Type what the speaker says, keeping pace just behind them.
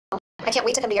I can't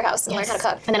wait to come to your house and learn how to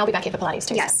cook. And then I'll be back here for Pilates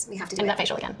too. Yes, we have to do and it. that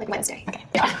facial again. Like Wednesday. Okay.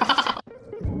 Yeah.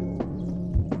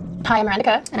 Hi, I'm Miranda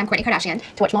Kerr. And I'm Kourtney Kardashian.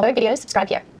 To watch more Vogue videos, subscribe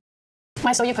here.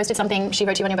 I saw you posted something. She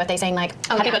wrote to you on your birthday saying like,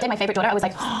 happy birthday, my favorite daughter. I was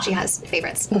like, oh. She has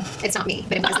favorites. It's not me,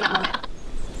 but it was in that moment.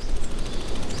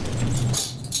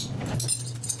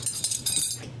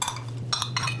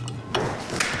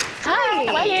 Hi,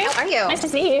 how are you? How are you? Nice to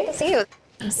see you. Nice to see you.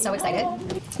 I'm so excited.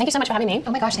 Thank you so much for having me.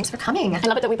 Oh my gosh, thanks for coming. I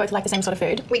love it that we both like the same sort of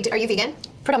food. Wait, are you vegan?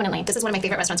 Predominantly. This is one of my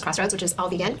favorite restaurants, Crossroads, which is all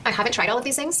vegan. I haven't tried all of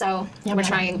these things, so Yeah, we're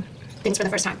trying things for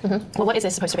the first time. Well, what is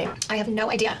this supposed to be? I have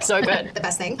no idea. So good. The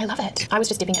best thing. I love it. I was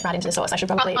just dipping it right into the sauce. I should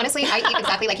probably... Honestly, I eat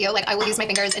exactly like you. Like, I will use my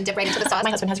fingers and dip right into the sauce.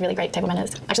 My husband has really great table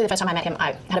manners. Actually, the first time I met him,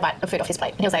 I had a bite of food off his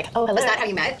plate. And he was like, oh, hello. Is that how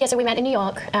you met? Yeah, so we met in New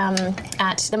York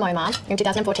at the MoMA in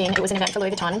 2014. It was an event for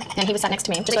Louis Vuitton. And he was sat next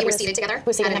to me. Like you were seated together? We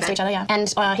were seated next to each other, yeah.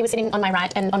 And he was sitting on my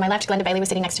right, and on my left, Glenda Bailey was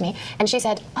sitting next to me. And she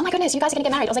said, oh my goodness, you guys are going to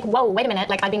get married. I was like, whoa, wait a minute.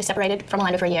 Like, I'd been separated from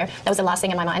Orlando for a year. That was the last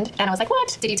thing in my mind. And I was like,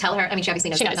 what? Did you tell her? I mean, she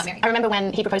obviously knows she that knows. you're not married. I remember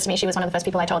when he proposed to me, she was one of the first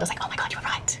people I told. I was like, oh my God, you were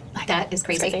right. Like, that is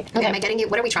crazy. Okay. Okay, am I getting you?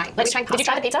 What are we trying? Are we trying pasta? Did you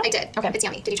try the pizza? I did. Okay. It's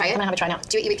yummy. Did you try it? I'm gonna have a try now.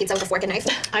 Do you eat pizza with a fork and knife?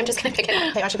 I'm just gonna pick it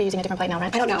up. Okay, I should be using a different plate now,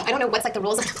 right? I don't know. I don't know what's like the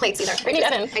rules of the plates either.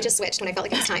 I just switched when I felt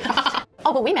like it was time.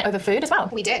 Oh, but we met over food as well.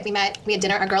 We did. We had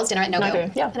dinner, our girls' dinner at Nobu.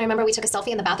 Nobu, yeah. And I remember we took a selfie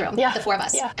in the bathroom, Yeah. the four of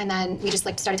us. Yeah. And then we just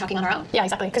like started talking on our own. Yeah,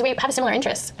 exactly. Because we have similar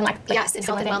interests. And, like yes, in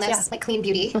health and wellness, yeah. like clean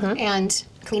beauty and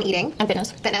clean eating. And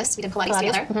fitness. Fitness. We did Pilates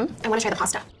together. I want to try the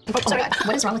pasta. Oh my God.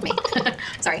 What is wrong with me?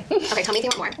 Sorry. Okay, tell me if you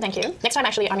want more. Thank you. Next time,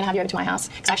 actually, I'm going to have you over to my house.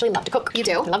 Because I actually love to cook. You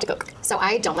do? I love to cook. So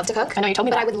I don't love to cook. I know you told me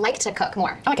but that. I would like to cook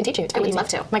more. Oh, I can teach you. It's I would easy. love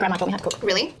to. My grandma taught me how to cook.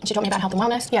 Really? She taught me about health and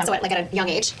wellness. Yeah. So like at a young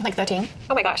age? Like 13.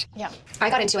 Oh my gosh. Yeah. I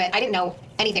got into it. I didn't know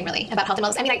anything really about health and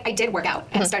wellness. I mean, I did work out.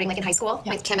 Starting like in high school.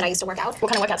 Yeah. Like Kim and I used to work out.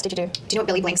 What kind of workouts did you do? Do you know what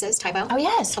Billy Blanks is? Typo? Oh,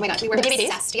 yes. Oh my God. We were the DVDs?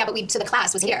 obsessed. Yeah, but so the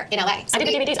class was here in LA. So I did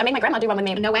the DVDs. I made my grandma do one with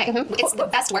me. No way. It's the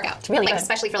best workout. It's really like, good.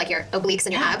 Especially for like your obliques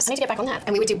and your abs. I need to get back on that.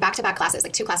 And we would do back-to-back classes,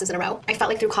 like 2 classes in a row. I felt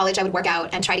like through college I would work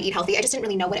out and try to eat healthy. I just didn't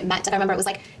really know what it meant. I remember it was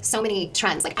like so many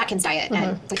trends, like Atkins diet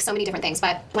and like so many different things.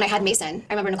 But when I had Mason,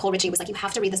 I remember Nicole Richie was like, you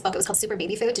have to read this book. It was called Super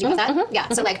Baby Food. Did you know that? Yeah.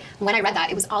 So like when I read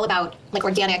that, it was all about like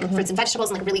organic fruits and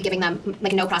vegetables and like really giving them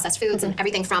like no processed foods and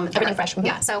everything from the Everything earth. fresh.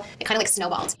 Yeah. So it kind of like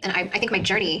snowballed. And I think my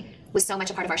journey was so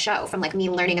much a part of our show, from like me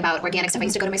learning about organic stuff. I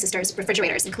used to go to my sister's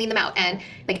refrigerators and clean them out, and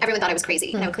like everyone thought I was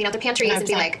crazy. And I would clean out their pantries and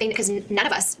be like, because none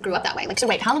of us grew up that way. Like, So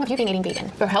wait, how long have you been eating vegan?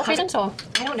 For health reasons or?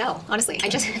 I don't know, honestly. I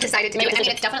just decided to do it. I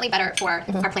mean, it's definitely better for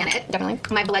our planet. Definitely.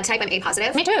 My blood type, I'm A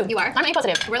positive. Me too. You are? I'm A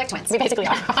positive. We're like twins. We basically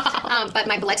are. But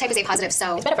my blood type is A positive,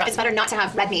 so better for us. it's better not to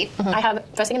have red meat. I have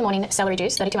first thing in the morning celery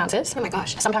juice, 32 ounces. Oh my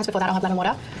gosh. Sometimes before that I'll have lemon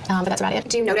water, but that's about it.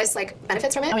 Do you notice like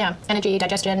benefits from it? Oh yeah, energy,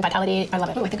 digestion, vitality. I love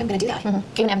it. Oh, I think I'm gonna do that.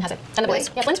 Even Evan has it. And the boys.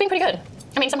 Really? Yeah, Lynn's been pretty good.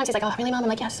 I mean, sometimes he's like, oh, really, Mom? I'm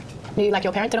like, yes. Do you like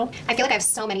your parent at all? I feel like I have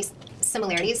so many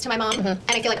similarities to my mom, and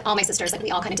I feel like all my sisters, like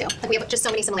we all kind of do. Like we have just so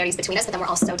many similarities between us, but then we're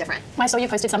all so different. I saw you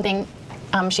posted something.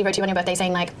 She wrote to you on your birthday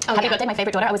saying like, happy birthday, my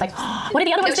favorite daughter. I was like, oh, what did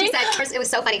the other one say? She said, first, it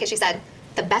was so funny because she said,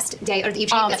 the best day, or you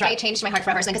changed, that's that day right. changed my heart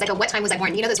forever. Because I go, what time was I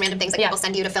born? You know those random things that people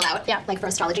send you to fill out, like for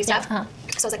astrology stuff? So I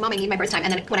was like, Mom, I need my birth time.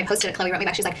 And then when I posted it, Chloe wrote me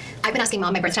back. She's like, I've been asking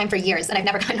Mom my birth time for years, and I've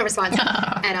never gotten a response.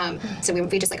 And so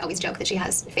we just like always joke that she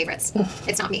has favorites.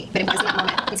 It's not me, but it was in that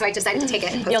moment. And so I decided to take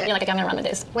it and post it. You're like, I'm gonna run with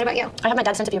this. What about you? I have my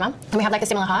dad's sense of humor, and we have like a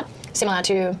similar heart, similar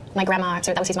to my grandma.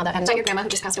 So that was his mother. And So your grandma who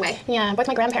just passed away? Yeah, both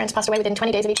my grandparents passed away within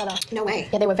 20 days of each other. No way.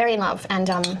 Yeah, they were very in love, and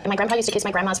my grandpa used to kiss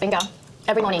my grandma's finger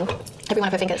every morning, every one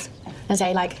of her fingers, and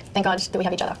say like, thank God that we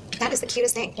have each other. That is the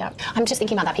cutest thing. Yeah, I'm just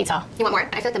thinking about that pizza. You want more?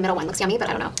 I feel like the middle one looks yummy, but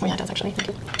I don't know. Oh yeah, it does actually. Thank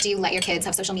you. Do you let your kids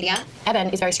have social media? Evan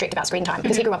is very strict about screen time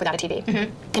because he grew up without a TV.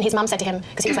 And his mum said to him,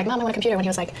 because he was like, Mom, I want a computer when he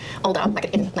was like older,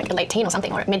 like in like a late teen or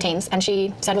something, or mid-teens, and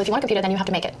she said, well, if you want a computer, then you have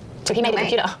to make it. So he made a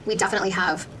computer. We definitely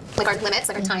have like our limits,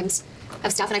 like our times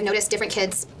of stuff, and I've noticed different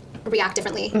kids react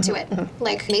differently to it.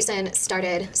 Like Mason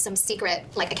started some secret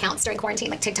like accounts during quarantine,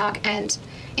 like TikTok and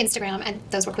Instagram, and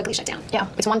those were quickly shut down. Yeah,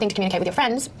 it's one thing to communicate with your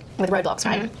friends with roadblocks,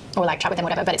 right? Or like chat with them,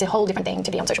 whatever, but it's a whole different thing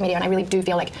to be on social media, and I really do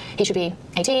feel like he should be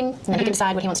 18, and then he can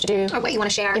decide what he wants to do. Or what you want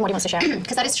to share. And what he wants to share.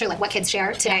 Because that is true, like what kids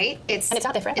share today, and it's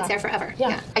out there forever. It's there forever.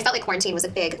 Yeah. I felt like quarantine was a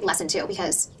big lesson too,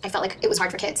 because I felt like it was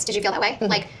hard for kids. Did you feel that way?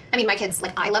 Like, I mean, my kids,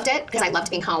 like I loved it because I loved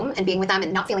being home and being with them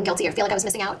and not feeling guilty or feel like I was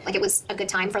missing out. Like it was a good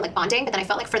time for like bonding, but then I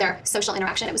felt like for their social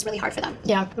interaction, it was really hard for them.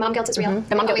 Yeah. Mom guilt is real.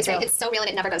 The mom guilt is real. It's so real and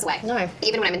it never goes away. No.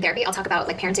 Even when I'm in therapy, I'll talk about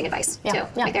like parenting advice too.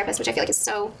 My therapist, which I feel like is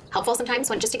so helpful sometimes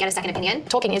when just to get a second opinion.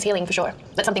 Talking is healing for sure.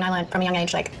 That's something I learned from a young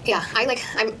age. Like, yeah,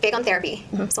 I'm big on therapy,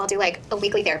 so I'll do like a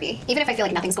weekly therapy, even if I feel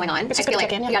like nothing's going on. It's I just feel good like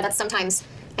to check in, that's sometimes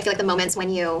I feel like the moments when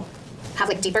you have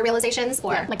like deeper realizations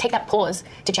or like take that pause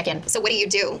to check in. So what do you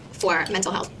do for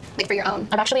mental health, like for your own?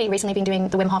 I've actually recently been doing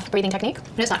the Wim Hof breathing technique.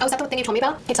 What is that? Oh, is that the thing you told me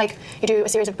about? It's like you do a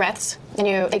series of breaths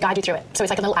and they guide you through it. So it's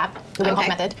like a little app, the Wim Hof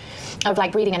method of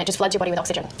like breathing, and it just floods your body with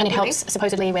oxygen. And it helps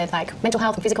supposedly with like mental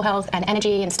health and physical health and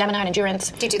energy and stamina and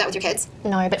endurance. Do you do that with your kids?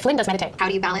 No, but Flynn does meditate. How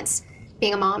do you balance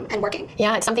being a mom and working?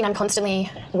 Yeah, it's something I'm constantly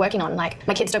working on. Like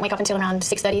my kids don't wake up until around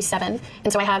 6:30, 7,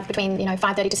 and so I have between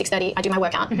 5:30 to 6:30 I do my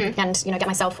workout and get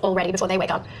myself all ready before they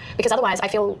wake up, because otherwise I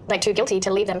feel like too guilty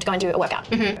to leave them to go and do a workout,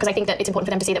 because I think that it's important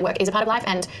for them to see that work is a part of life.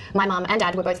 And my mum and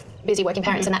dad were both busy working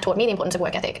parents, and that taught me the importance of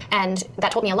work ethic, and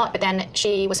that taught me a lot. But then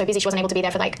she was so busy she wasn't able to be there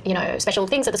for like special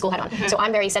things that the school had on. So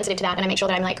I'm very sensitive to that, and I make sure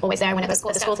that I'm like always there when at the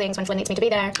school things, when Flynn needs me to be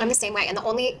there. I'm the same way, and the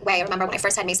only way I remember when I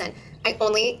first had Mason, I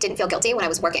only didn't feel guilty when I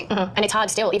was working. And it's hard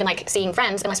still, even like seeing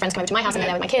friends, unless friends come over to my house and they're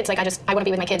there with my kids. Like I want to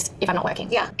be with my kids if I'm not working.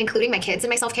 Yeah, including my kids in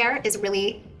my self-care is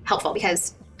really helpful,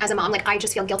 because as a mom, like I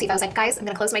just feel guilty if I was like, guys, I'm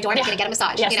gonna close my door and I'm gonna get a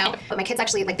massage, But my kids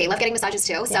actually, like, they love getting massages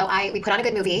too. So we put on a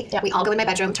good movie, we all go in my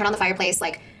bedroom, turn on the fireplace,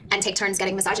 like, and take turns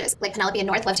getting massages. Like Penelope and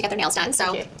North love to get their nails done,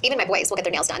 so even my boys will get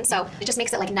their nails done. So it just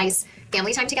makes it like nice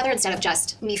family time together instead of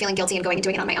just me feeling guilty and going and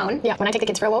doing it on my own. Yeah, when I take the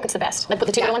kids for a walk, it's the best. Like put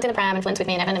the two little ones in the pram and Flynn's with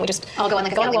me and Evan, and we just all go on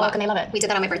like a family walk and they love it. We did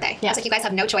that on my birthday. Yeah. It's like, you guys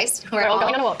have no choice. We're all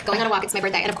going on a walk. Going on a walk. It's my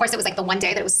birthday, and of course it was like the one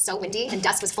day that it was so windy and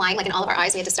dust was flying like in all of our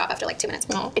eyes. We had to stop after like 2 minutes.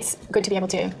 Oh, it's good to be able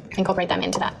to incorporate them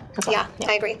into that as well. Yeah,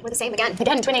 I agree. We're the same again.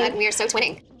 Again, twinning. And we are so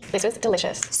twinning. This was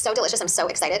delicious. So delicious. I'm so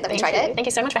excited that we tried it. Thank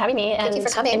you so much for having me and thank you for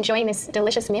coming. Enjoying this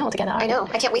delicious meal together. I know.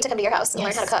 I can't wait to come to your house and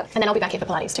learn how to cook. And then I'll be back here for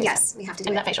Pilates too. Yes, we have to do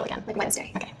and that facial again. Like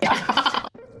Wednesday. Okay. Yeah.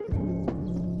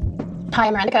 Hi,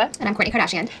 I'm Miranda Kerr. And I'm Kourtney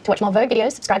Kardashian. To watch more Vogue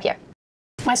videos, subscribe here.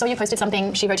 I saw you posted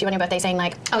something she wrote to you on your birthday saying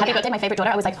like, happy birthday, my favorite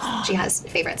daughter. I was like, oh. She has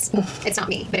favorites. It's not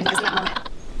me, but it was in that moment.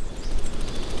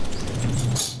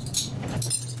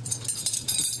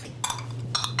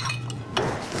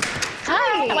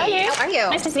 Hi, how are you? How are you?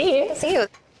 Nice to see you. Nice to see you.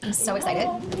 I'm so excited.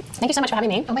 Thank you so much for having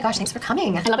me. Oh my gosh, thanks for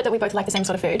coming. I love it that we both like the same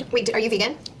sort of food. Wait, are you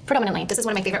vegan? Predominantly. This is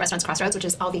one of my favorite restaurants, Crossroads, which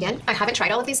is all vegan. I haven't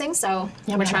tried all of these things, so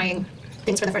we're trying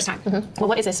things for the first time. Well,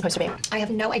 what is this supposed to be? I have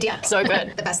no idea. So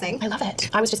good. The best thing. I love it.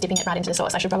 I was just dipping it right into the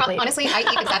sauce. I should probably... Honestly, I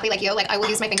eat exactly like you. Like, I will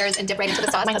use my fingers and dip right into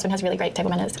the sauce. My husband has really great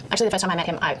table manners. Actually, the first time I met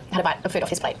him, I had a bite of food off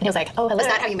his plate. And he was like, oh, hello. Was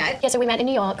that how you met? Yeah, so we met in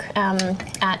New York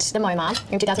at the MoMA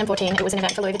in 2014. It was an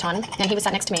event for Louis Vuitton, and he was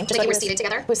sat next to me. Just like you were seated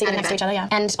together? We were seated next to each other, yeah.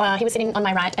 And he was sitting on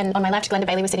my right, and on my left, Glenda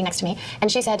Bailey was sitting next to me.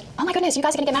 And she said, oh my goodness, you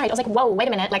guys are going to get married. I was like, whoa, wait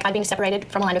a minute. Like, I'd been separated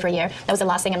from Orlando for a year. That was the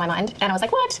last thing in my mind. And I was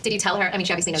like, what? Did you tell her? I mean,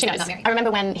 she obviously knows she that knows. you're not married. I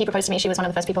remember when he proposed to me, she was one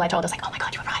of the first people I told. I was like, oh my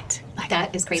God, you were right. Like,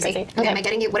 that is crazy. Okay. Am I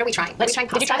getting you? What are we trying? Did you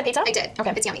try the pizza? I did.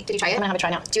 Okay. It's yummy. Did you try it? I'm gonna have a try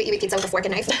now. Do you eat pizza with a fork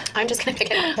and knife? I'm just gonna pick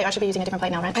it up. Okay, I should be using a different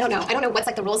plate now, right? I don't know what's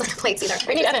like the rules of the plates either.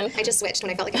 We need Evan. I just switched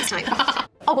when I felt like it was time.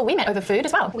 Oh, but we met over food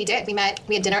as well. We did. We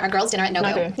had dinner, our girls' dinner at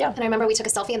Nobu. Yeah. And I remember we took a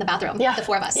selfie in the bathroom, the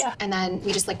four of us. Yeah. And then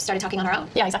we just like started talking on our own.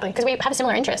 Yeah, exactly. Because we have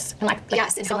similar interests in like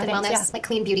yes, in health and wellness, like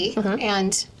clean beauty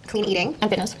and clean eating. And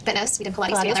fitness. Fitness. We did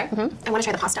Pilates together. I want to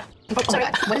try the pasta. Oh my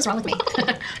God. What is wrong with me?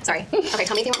 Sorry. Okay,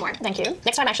 tell me if you want more. Thank you.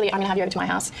 Next time, actually, I'm going to have you over to my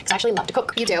house because I actually love to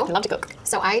cook. You do? I love to cook.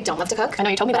 So I don't love to cook. I know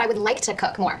you told me but that. I would like to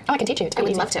cook more. Oh, I can teach you. I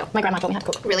would love to. My grandma taught me how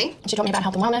to cook. Really? And she taught me about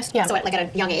health and wellness. Yeah. So at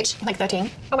a young age? Like 13.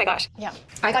 Oh my gosh. Yeah.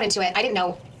 I got into it. I didn't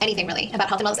know anything really about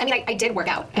health and wellness. I mean, I did work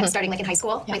out starting like in high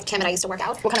school. Yeah. Like Kim and I used to work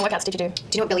out. What kind of workouts did you do? Do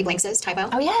you know what Billy Blanks is? Typo?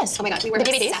 Oh, yes. Oh my God. We were the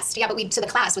DVDs? obsessed. Yeah, but so the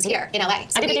class was here in LA.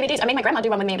 So I did the DVDs. I made my grandma do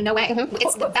one with me. No way.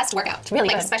 It's the best workout. It's really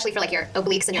like, good. Especially for like your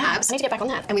obliques and your abs. I need to get back on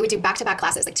that. And we would do back-to-back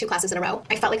classes, like 2 classes in a row.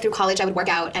 I felt like through college I would work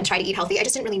out and try to eat healthy. I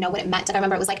just didn't really know what it meant. And I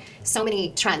remember it was like so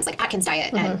many trends, like Atkins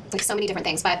diet and like so many different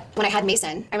things. But when I had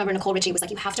Mason, I remember Nicole Richie was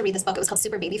like, you have to read this book. It was called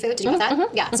Super Baby Food. Did you know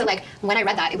that? Yeah. So like when I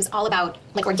read that, it was all about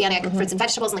like organic fruits and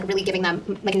vegetables and like really giving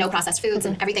them like no processed foods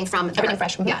and everything from everything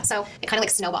fresh. Yeah. So it kind of like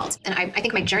snowballed. And I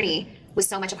think my journey was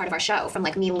so much a part of our show, from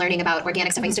like me learning about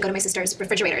organic stuff. I used to go to my sister's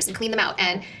refrigerators and clean them out,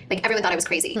 and like everyone thought I was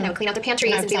crazy. And I would clean out their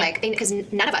pantries and be like, because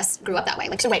none of us grew up that way.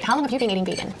 Like, so wait, how long have you been eating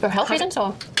vegan? For health reasons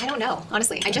or? I don't know,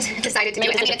 honestly. I just decided to do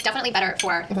it. I mean, it's definitely better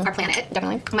for our planet.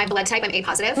 Definitely. My blood type, I'm A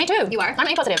positive. Me too. You are? I'm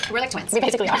A positive. We're like twins. We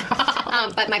basically are.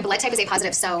 But my blood type is A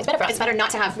positive, so it's better for us. It's better not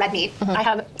to have red meat. I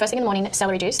have first thing in the morning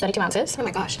celery juice, 32 ounces. Oh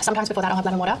my gosh. Sometimes before that I'll have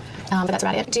lemon water, but that's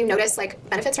about it. Do you notice like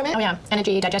benefits from it? Oh yeah,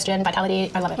 energy, digestion, vitality.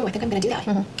 I love it. Oh, I think I'm gonna do that.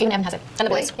 Even Evan has it. And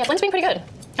the boys. Yeah, Flynn's been pretty good.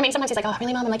 I mean, sometimes he's like, oh,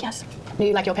 really, Mom? I'm like, yes. Do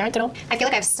you like your parent at all? I feel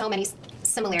like I have so many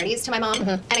similarities to my mom,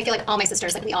 and I feel like all my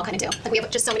sisters, like we all kind of do. Like we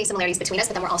have just so many similarities between us,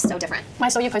 but then we're all so different. I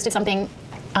saw you posted something.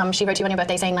 She wrote to you on your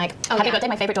birthday saying like, happy birthday,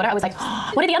 my favorite daughter. I was like,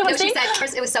 oh, what did the other one say? She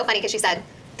said, it was so funny because she said,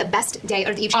 the best day,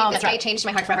 or this day changed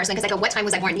my heart forever. So because I go, what time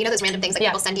was I born? You know those random things that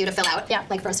people send you to fill out,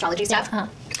 like for astrology stuff.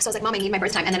 So I was like, Mom, I need my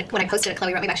birth time. And then when I posted it,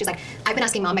 Chloe wrote me back. She's like, I've been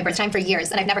asking Mom my birth time for years,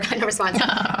 and I've never gotten a response.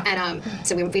 And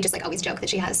so we just like always joke that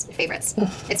she has favorites.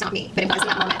 It's not me, but it was in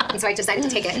that moment. And so I decided to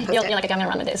take it and post it. You're like, I'm gonna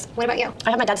run with this. What about you? I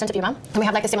have my dad's sense of humor, and we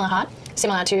have like a similar heart,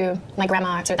 similar to my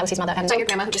grandma. So that was his mother. And so your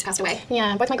grandma who just passed away?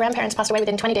 Yeah, both my grandparents passed away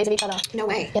within 20 days of each other. No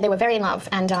way. Yeah, they were very in love,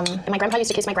 and my grandpa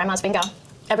used to kiss my grandma's finger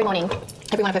every morning,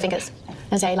 every one of her fingers,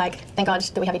 and say like, thank God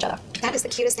that we have each other. That is the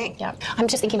cutest thing. Yeah. I'm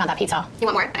just thinking about that pizza. You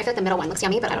want more? I feel like the middle one looks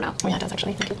yummy, but I don't know. Oh yeah, it does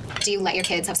actually. Thank you. Do you let your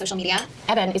kids have social media?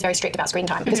 Evan is very strict about screen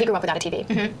time because he grew up without a TV.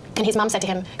 And his mum said to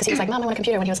him, because he was like, Mum, I want a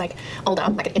computer when he was like older,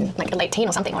 like in like a late teen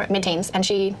or something, or mid-teens, and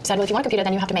she said, well, if you want a computer,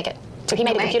 then you have to make it. So he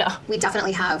made a computer. We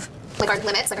definitely have like our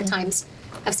limits, like our times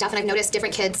of stuff, and I've noticed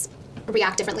different kids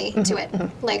react differently to it.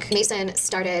 Like Mason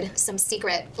started some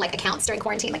secret like accounts during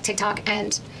quarantine, like TikTok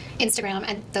and Instagram,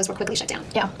 and those were quickly shut down.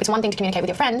 Yeah, it's one thing to communicate with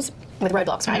your friends with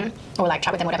roadblocks, right? Or like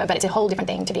chat with them, whatever, but it's a whole different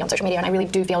thing to be on social media, and I really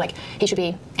do feel like he should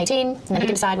be 18, and then he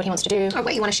can decide what he wants to do. Or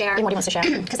what you want to share. And what he wants to share.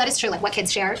 Because that is true, like what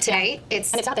kids share today,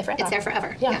 it's out there forever. It's there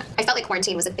forever. Yeah. I felt like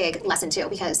quarantine was a big lesson too,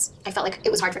 because I felt like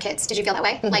it was hard for kids. Did you feel that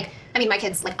way? Like, I mean, my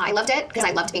kids, like I loved it because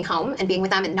I loved being home and being with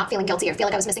them and not feeling guilty or feel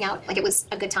like I was missing out. Like it was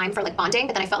a good time for like bonding,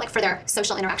 but then I felt like for their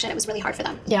social interaction, it was really hard for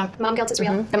them. Yeah. Mom guilt is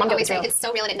real. The mom guilt is real. It's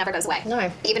so real and it never goes away.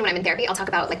 No. Even when I'm in therapy, I'll talk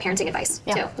about like parenting advice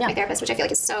too. My therapist, which I feel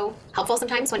like is so helpful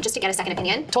sometimes when just to get a second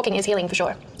opinion. Talking is healing for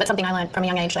sure. That's something I learned from a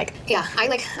young age. Like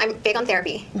I'm big on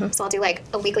therapy, so I'll do like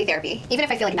a weekly therapy, even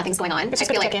if I feel like nothing's going on. I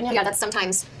feel like that's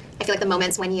sometimes I feel like the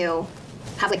moments when you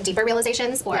have like deeper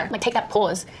realizations or like take that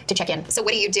pause to check in. So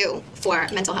what do you do for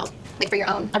mental health, like for your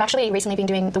own? I've actually recently been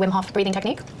doing the Wim Hof breathing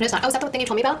technique. No, it's not. Oh, is that the thing you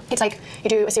told me about? It's like you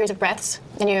do a series of breaths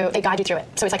and they guide you through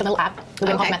it. So it's like a little app, the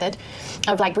Wim Hof method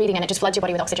of like breathing, and it just floods your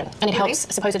body with oxygen, and it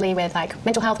helps supposedly with like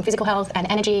mental health and physical health and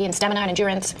energy and stamina and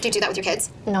endurance. Do you do that with your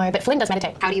kids? No, but Flynn does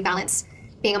meditate. How do you balance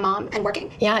being a mom and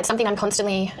working? Yeah, it's something I'm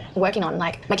constantly working on.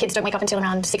 Like my kids don't wake up until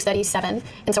around 6:30, 7,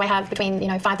 and so I have between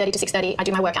 5:30 to 6:30 I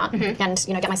do my workout and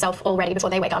get myself all ready before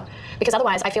they wake up, because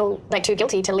otherwise I feel like too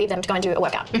guilty to leave them to go and do a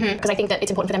workout, because I think that it's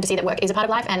important for them to see that work is a part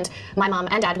of life, and my mum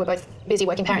and dad were both busy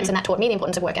working parents, and that taught me the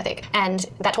importance of work ethic, and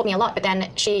that taught me a lot. But then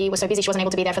she was so busy she wasn't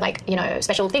able to be there for like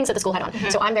special things that the school had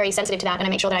on, so I'm very sensitive to that, and I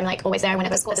make sure that I'm like always there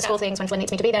whenever the school things, when Flynn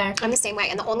needs me to be there. I'm the same way,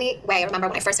 and the only way I remember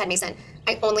when I first had Mason,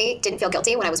 I only didn't feel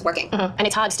guilty when I was working. And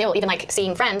it's hard still, even like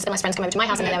seeing friends, unless friends come over to my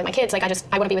house and they're there with my kids. Like I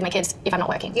want to be with my kids if I'm not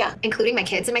working. Yeah, including my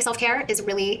kids in my self-care is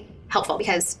really helpful,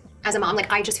 because as a mom,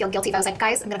 like I just feel guilty if I was like,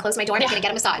 guys, I'm gonna close my door and I'm gonna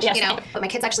get a massage, But my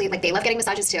kids actually like they love getting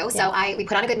massages too. So we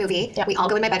put on a good movie. We all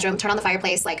go in my bedroom, turn on the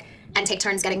fireplace, and take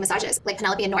turns getting massages. Like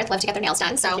Penelope and North love to get their nails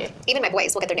done. So even my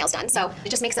boys will get their nails done. So it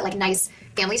just makes it like nice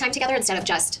family time together instead of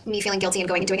just me feeling guilty and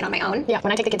going and doing it on my own. Yeah,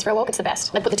 when I take the kids for a walk, it's the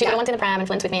best. Like put the two little ones in the pram and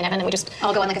Flynn's with me and Evan, and we just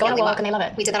all go on like a family walk and they love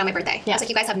it. We did that on my birthday. I was like,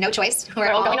 you guys have no choice.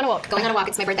 We're all going on a walk. Going on a walk.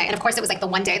 It's my birthday. And of course it was like the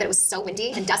one day that it was so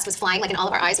windy and dust was flying like in all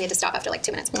of our eyes. We had to stop after like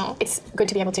 2 minutes. Oh, it's good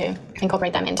to be able to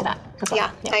incorporate them into that as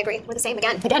well. Yeah, I agree. We're the same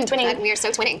again. Again, twinning. We are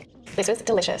so twinning. This was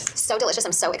delicious. So delicious.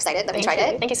 I'm so excited that we tried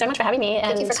it. Thank you so much for having me and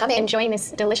thank you for coming. Enjoying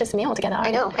this delicious meal together.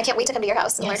 I know. I can't wait to come to your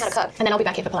house and learn how to cook. And then I'll be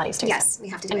back here for Pilates too. Yes, we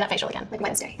have to do that facial again. Like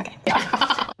Wednesday. Okay.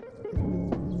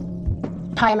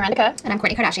 Hi, I'm Miranda Kerr. And I'm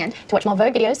Courtney Kardashian. To watch more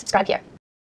Vogue videos, subscribe here.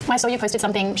 I saw you posted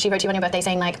something. She wrote you on your birthday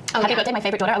saying like, happy birthday, my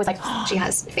favorite daughter. I was like, oh. She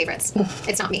has favorites.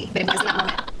 It's not me, but it was in that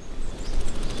moment.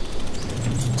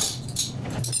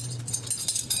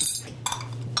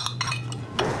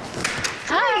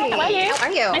 Hi. How are you? How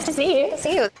are you? Nice to see you. Good to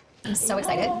see you. I'm so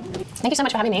excited. Thank you so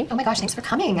much for having me. Oh my gosh, thanks for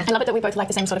coming. I love it that we both like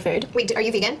the same sort of food. Wait, are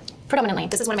you vegan? Predominantly.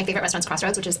 This is one of my favorite restaurants,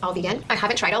 Crossroads, which is all vegan. I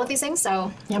haven't tried all of these things,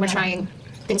 so we're trying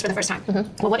things for the first time.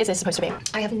 Well, what is this supposed to be?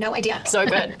 I have no idea. So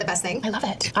good. The best thing. I love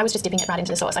it. I was just dipping it right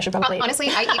into the sauce. I should probably... honestly,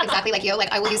 I eat exactly like you.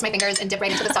 Like, I will use my fingers and dip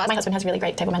right into the sauce. My husband has really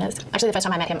great table manners. Actually, the first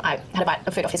time I met him, I had a bite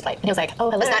of food off his plate. And he was like,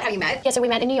 oh, hello. Was that how you met? Yeah, so we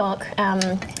met in New York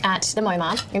at the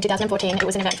MoMA in 2014. It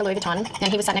was an event for Louis Vuitton.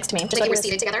 And he was sat next to me. Like you were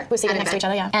seated together? We were seated next to each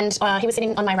other, yeah. And he was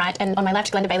sitting on my right, and on my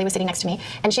left, Glenda Bailey was sitting next to me.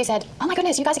 And she said, oh my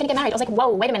goodness, you guys are going to get married. I was like,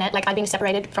 whoa, wait a minute. Like, I'd been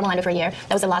separated from Orlando for a year.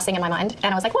 That was the last thing in my mind.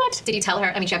 And I was like, what? Did you tell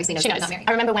her? I mean, she obviously knows she's not married.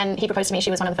 I remember when he proposed to me,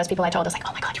 she was one of the first people I told. I was like,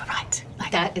 oh my God, you were right.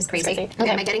 Like, that is crazy. Okay.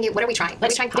 Am I getting you? What are we trying? Are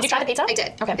we trying pasta? Did you try the pizza? I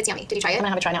did. Okay. It's yummy. Did you try it? I'm going to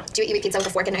have a try now. Do you eat pizza with a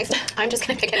fork and knife? I'm just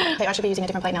going to pick it up. Hey, I should be using a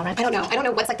different plate now, right? I don't know. I don't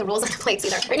know what's like the rules of the plates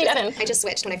either. We need Evan. I just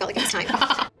switched when I felt like it was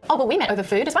time. Oh, well, we met over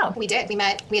food as well. We did. We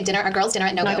had dinner, our girls' dinner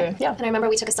at Nobu. Yeah. And I remember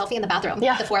we took a selfie in the bathroom,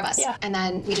 the four of us. Yeah. And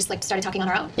then we just like started talking on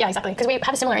our own. Yeah, exactly. Because we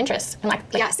have a similar interest in like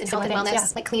yes, in health and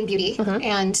wellness, like clean beauty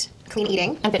and clean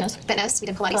eating. And fitness. We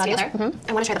did Pilates together.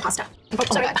 I want to try the pasta.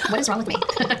 Sorry, what is wrong with me?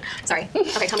 Sorry.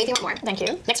 Okay, tell me if you want more. Thank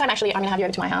you. Next time, actually, I'm going to have you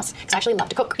over to my house because I actually love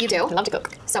to cook. You do? I love to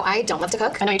cook. So I don't love to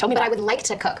cook. I know you told me but that. I would like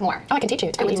to cook more. Oh, I can teach you.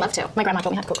 It's I would easy. love to. My grandma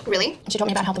taught me how to cook. Really? She taught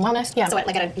me about health and wellness. Yeah. So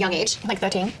like at a young age? Like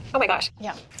 13. Oh my gosh.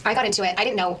 Yeah. I got into it. I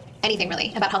didn't know anything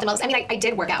really about health and wellness. I mean, I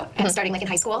did work out starting like in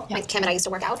high school. Yeah. Like Kim and I used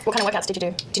to work out. What kind of workouts did you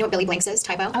do? Do you know what Billy Blanks is?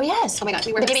 Typo? Oh, yes. Oh my god,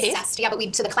 we were The DVDs? obsessed. Yeah,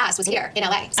 but so the class was here in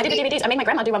LA. So I did the DVDs. I made my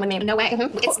grandma do one with me. No way.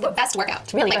 It's the best workout.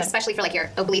 It's really like, good. Especially for like your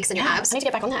obliques and your abs. I need to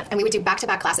get back on that. And we would do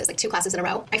back-to-back classes, like 2 classes in a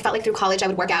row. I felt like through college I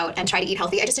would work out and try to eat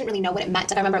healthy. I just didn't really know what it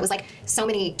meant. And I remember it was like so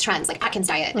many trends, like Atkins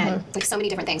diet and like so many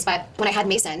different things. But when I had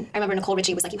Mason, I remember Nicole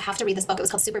Richie was like, you have to read this book. It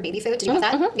was called Super Baby Food. Did you know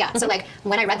that? Yeah. So like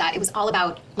when I read that, it was all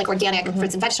about like organic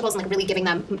fruits and vegetables and like really giving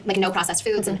them like no processed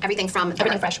foods and everything from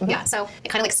Everything fresh. Yeah. So it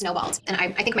kind of like snowballed. And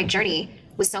I think my journey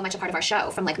was so much a part of our show,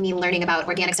 from like me learning about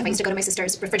organic stuff. I used to go to my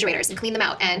sister's refrigerators and clean them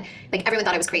out, and like everyone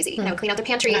thought I was crazy. And I would clean out their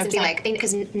pantries and be like,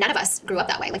 because none of us grew up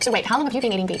that way. Like, So wait, how long have you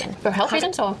been eating vegan? For health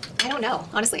reasons or? I don't know,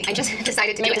 honestly. I just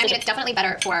decided to do it. I mean, it's definitely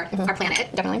better for our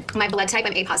planet. Definitely. My blood type,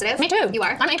 I'm A positive. Me too. You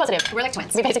are? I'm A positive. We're like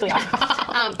twins. We basically are.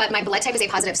 But my blood type is A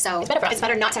positive, so better for us. it's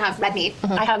better not to have red meat.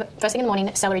 I have first thing in the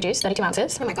morning celery juice, 32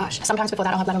 ounces. Oh my gosh. Sometimes before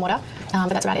that I'll have lemon water, but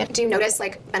that's about it. Do you notice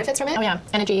like benefits from it? Oh yeah,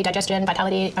 energy, digestion,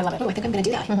 vitality. I love it. Oh, I think I'm gonna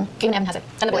do that. Even Evan has it.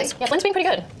 And the boys. Really? Yeah, Flynn's been pretty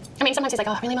good. I mean, sometimes he's like,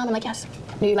 oh, really, Mom? I'm like, yes.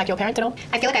 Do you like your parents at all?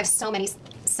 I feel like I have so many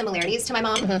similarities to my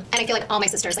mom, and I feel like all my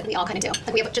sisters, like we all kind of do.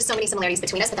 Like we have just so many similarities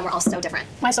between us, but then we're all so different.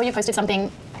 I saw you posted something.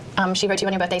 She wrote to you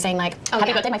on your birthday saying like,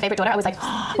 happy birthday, my favorite daughter. I was like,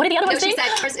 oh, what did the other one say? She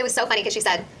said, it was so funny because she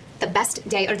said, the best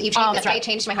day, or you changed, this day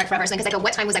changed my heart forever. Because I go,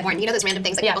 what time was I born? You know those random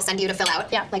things that people send you to fill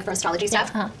out, like for astrology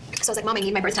stuff. So I was like, Mom, I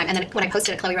need my birth time. And then when I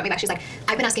posted it, Chloe wrote me back. She's like,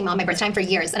 I've been asking Mom my birth time for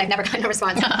years, and I've never gotten a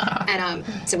response. And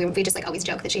so we just like always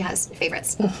joke that she has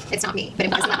favorites. It's not me, but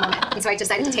it was in that moment. And so I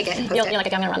decided to take it and post it. You're like,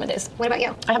 okay, I'm gonna run with this. What about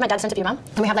you? I have my dad's sense of humor,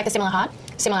 and we have like a similar heart,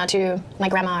 similar to my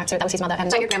grandma. So that was his mother.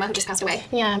 And So your grandma who just passed away?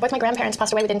 Yeah, both my grandparents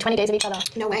passed away within 20 days of each other.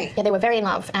 No way. Yeah, they were very in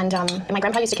love, and my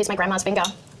grandpa used to kiss my grandma's finger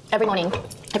every morning,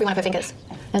 every one of her fingers,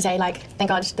 and say like, thank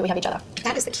God that we have each other.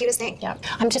 That is the cutest thing. Yeah.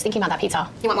 I'm just thinking about that pizza.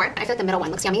 You want more? I feel like the middle one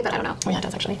looks yummy, but I don't know. Oh yeah, it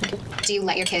does actually. Thank you. Do you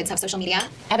let your kids have social media?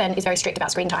 Evan is very strict about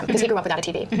screen time because he grew up without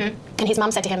a TV. And his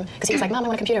mum said to him, because he was like, Mum, I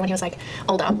want a computer when he was like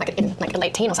older, like in like a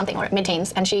late teen or something, or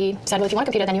mid-teens. And she said, well, if you want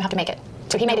a computer, then you have to make it.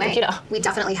 So he made a computer. We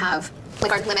definitely have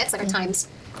like our limits, like our times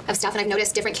of stuff. And I've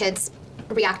noticed different kids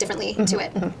react differently to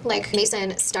it. Like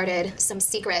Mason started some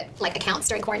secret like accounts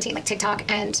during quarantine, like TikTok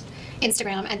and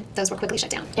Instagram, and those were quickly shut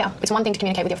down. Yeah, it's one thing to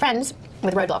communicate with your friends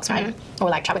with roadblocks, right? Or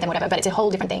like chat with them, whatever, but it's a whole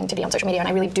different thing to be on social media. And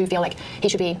I really do feel like he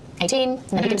should be 18, and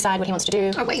then he can decide what he wants to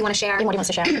do. Or what you want to share. And what he wants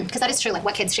to share. Because that is true, like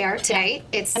what kids share today,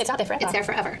 it's out there forever. It's there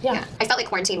forever. Yeah. I felt like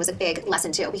quarantine was a big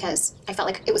lesson too, because I felt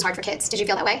like it was hard for kids. Did you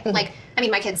feel that way? Like, I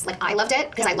mean, my kids, like I loved it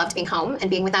because I loved being home and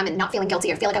being with them and not feeling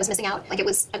guilty or feel like I was missing out. Like it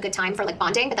was a good time for like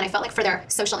bonding, but then I felt like for their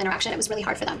social interaction, it was really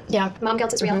hard for them. Yeah. Mom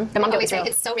guilt is real. The mom guilt is real.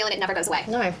 It's so real and it never goes away.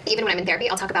 No. Even when I'm in therapy,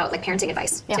 I'll talk about like parenting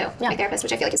advice too. My therapist,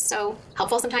 which I feel like is so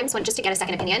helpful sometimes when just to get a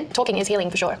second opinion. Talking is healing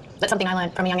for sure. That's something I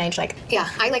learned from a young age. Like, yeah,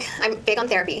 I'm big on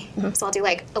therapy, so I'll do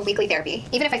like a weekly therapy,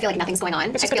 even if I feel like nothing's going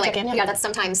on. I feel like that's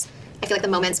sometimes I feel like the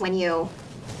moments when you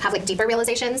have like deeper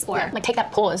realizations or like take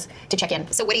that pause to check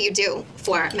in. So what do you do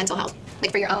for mental health,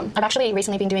 like for your own? I've actually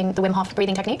recently been doing the Wim Hof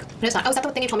breathing technique. Oh, is that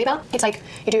the thing you told me about? It's like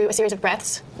you do a series of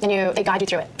breaths and they guide you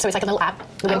through it. So it's like a little app,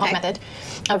 the Wim Hof method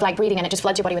of like breathing, and it just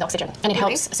floods your body with oxygen. And it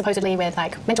helps supposedly with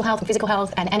like mental health and physical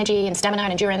health and energy and stamina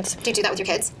and endurance. Do you do that with your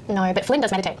kids? No, but Flynn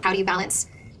does meditate. How do you balance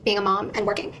being a mom and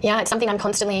working? Yeah, it's something I'm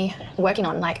constantly working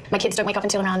on. Like my kids don't wake up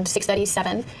until around 6:30,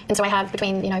 7, and so I have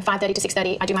between 5:30 to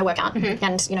 6:30 I do my workout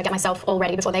and get myself all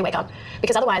ready before they wake up,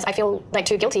 because otherwise I feel like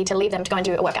too guilty to leave them to go and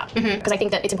do a workout, because I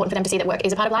think that it's important for them to see that work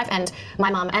is a part of life. And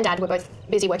my mom and dad were both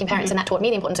busy working parents, and that taught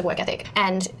me the importance of work ethic,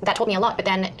 and that taught me a lot. But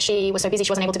then she was so busy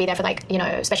she wasn't able to be there for like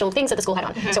special things that the school had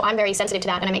on. So I'm very sensitive to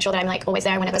that, and I make sure that I'm like always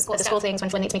there whenever the school things,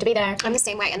 when Flynn needs me to be there. I'm the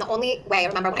same way, and the only way I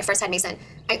remember when I first had Mason,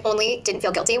 I only didn't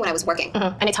feel guilty when I was working.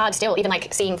 And it's hard still, even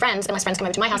like seeing friends, unless friends come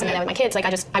over to my house and I'm there with my kids. Like I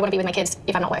want to be with my kids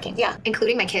if I'm not working. Yeah,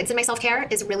 including my kids in my self-care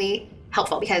is really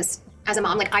helpful, because as a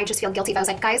mom, like I just feel guilty if I was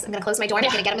like, guys, I'm gonna close my door and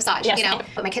I'm gonna get a massage,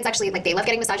 But my kids actually like they love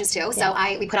getting massages too. So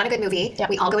we put on a good movie.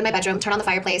 We all go in my bedroom, turn on the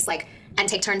fireplace, and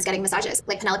take turns getting massages.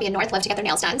 Like Penelope and North love to get their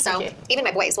nails done. So even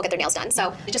my boys will get their nails done.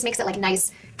 So it just makes it like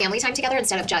nice family time together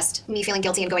instead of just me feeling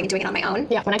guilty and going and doing it on my own.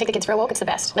 Yeah, when I take the kids for a walk, it's the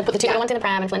best. Like put the two little ones in the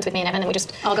pram and Flynn's with me and Evan, and we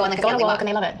just all go on like a walk and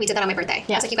they love it. We did that on my birthday.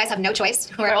 I was like, you guys have no choice.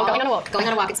 We're all going on a walk. Going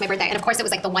on a walk. It's my birthday. And of course it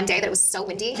was like the one day that it was so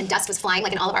windy and dust was flying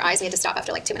like in all of our eyes. We had to stop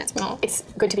after like 2 minutes. It's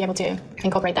good to be able to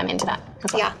incorporate them into that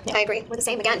as well. Yeah, I agree. We're the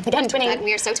same again. Again, twinning.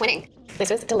 We are so twinning. This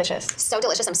was delicious. So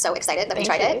delicious. I'm so excited that we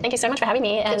tried it. Thank you so much for having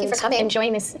me and Thank you for coming.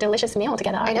 enjoying this delicious meal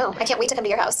together. I know. I can't wait to come to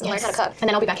your house and learn how to cook. And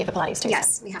then I'll be back here for Pilates too.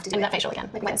 Yes, we have to do and it. that facial again.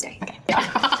 Like Wednesday. Okay.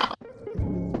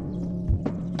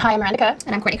 Hi, I'm Miranda Kerr.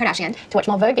 And I'm Kourtney Kardashian. To watch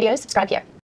more Vogue videos, subscribe here.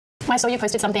 I saw you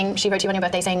posted something, she wrote you on your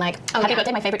birthday saying like, happy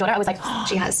birthday, my favorite daughter. I was like, oh.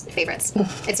 She has favorites.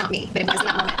 It's not me, but it was in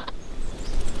that moment.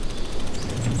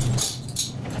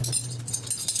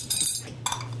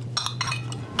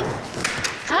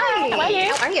 Hi. How are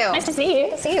you? How are you? Nice to see you.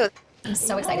 Nice to see you. I'm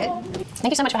so excited.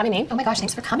 Thank you so much for having me. Oh my gosh,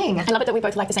 thanks for coming. I love it that we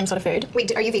both like the same sort of food.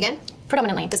 Wait, are you vegan?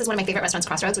 Predominantly. This is one of my favorite restaurants,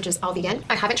 Crossroads, which is all vegan.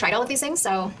 I haven't tried all of these things,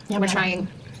 so we're trying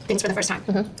things for the first time.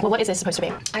 Well, what is this supposed to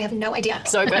be? I have no idea.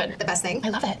 So good. The best thing. I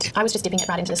love it. I was just dipping it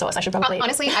right into the sauce. I should probably...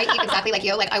 Honestly, I eat exactly like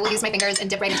you. Like, I will use my fingers and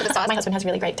dip right into the sauce. My husband has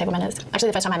really great table manners. Actually,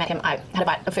 the first time I met him, I had a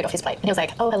bite of food off his plate. And he was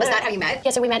like, oh, hello. Was that how you met?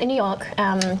 Yeah, so we met in New York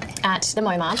at the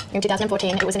MoMA in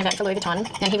 2014. It was an event for Louis Vuitton.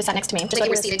 And he was sat next to me. Like you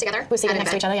were seated together? We were seated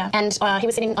next to each other, yeah. And he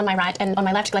was sitting on my right, and on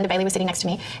my left, Glenda Bailey was sitting next to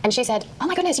me. And she said, oh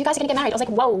my goodness, you guys are going to get married. I was like,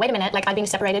 whoa, wait a minute. Like, I'd been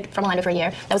separated from Orlando for a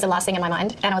year. That was the last thing in my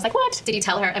mind. And I was like, what? Did you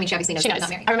tell her? I mean, she obviously knows she's not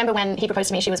married. I remember when he proposed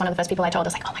to me, she was one of the first people I told. I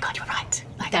was like, oh my God, you were right.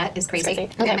 Like, that is crazy. Okay.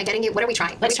 Am I getting you? What are we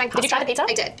trying? Are we trying pasta? Did you try the pizza?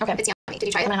 I did. Okay. It's yummy. Did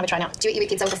you try it? I'm gonna have a try now. Do you eat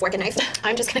pizza with a fork and knife?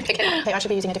 I'm just gonna pick it up. Okay, I should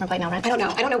be using a different plate now, right? I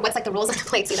don't know what's like the rules on the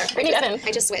plates either.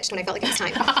 I just switched when I felt like it was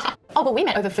time. Oh, but we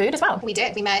met over food as well. We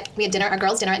did. We had dinner, our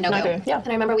girls' dinner at No-Go. Yeah. And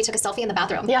I remember we took a selfie in the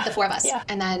bathroom, the four of us. Yeah.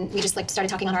 And then we just like started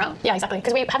talking on our own. Yeah, exactly.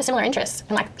 Because we have similar interests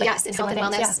in like yes, in health and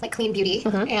wellness, like clean beauty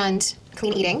and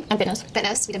clean eating. And fitness.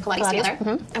 Fitness. We did Pilates together.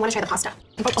 I want to try the pasta.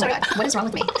 Oh my God. What is wrong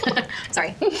with me?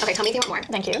 Sorry. Okay, tell me if you want more.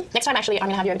 Thank you. Next time, actually, I'm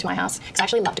going to have you over to my house because I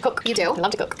actually love to cook. You do? I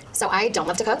love to cook. So I don't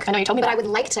love to cook. I know you told me but that. I would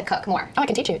like to cook more. Oh, I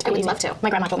can teach you. I would love to. My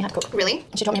grandma taught me how to cook. Really?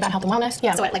 She taught me about health and wellness.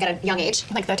 Yeah. So like at a young age?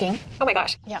 Like 13. Oh my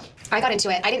gosh. Yeah. I got into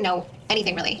it. I didn't know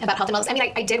anything really about health and wellness. I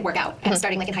mean, I did work out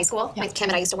starting like in high school. Yeah. Like Kim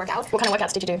and I used to work out. What kind of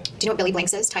workouts did you do? Do you know what Billy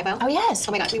Blanks is? Typo? Oh, yes.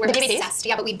 Oh my God. We were obsessed.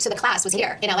 Yeah, but so the class was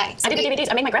here in LA. So I did the DVDs.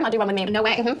 I made my grandma do one with me. No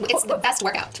way. It's the best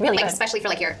workout. It's really like, good. Especially for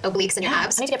like your obliques and your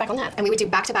abs. I need to get back on that. And we would do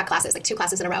back-to-back classes, like 2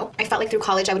 classes in a row. I felt like through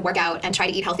college I would work out and try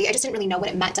to eat healthy. I just didn't really know what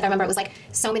it meant. I remember it was like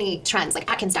so many trends,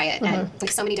 like Atkins diet and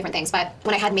like so many different things. But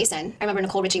when I had Mason, I remember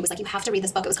Nicole Richie was like, you have to read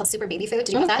this book. It was called Super Baby Food.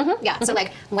 Did you know that? Yeah. So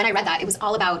like when I read that, it was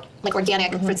all about like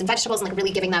organic fruits and vegetables and like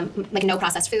really giving them like no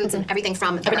processed foods and everything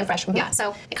from everything fresh. Yeah.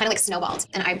 So it kind of like snowballed.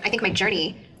 And I think my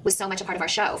journey was so much a part of our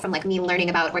show, from like me learning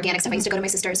about organic stuff. I used to go to my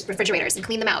sister's refrigerators and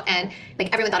clean them out, and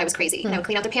like everyone thought I was crazy. And I would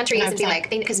clean out their pantries and be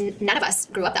like, because none of us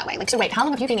grew up that way. Like, so wait, how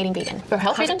long have you been eating vegan? For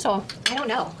health reasons or? I don't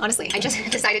know, honestly. I just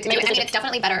decided to do it. I mean, it's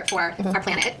definitely better for our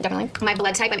planet. Definitely. My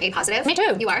blood type, I'm A positive. Me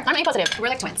too. You are? I'm A positive. We're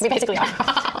like twins. We basically are.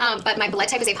 But my blood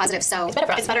type is A positive, so it's better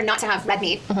for us. It's better not to have red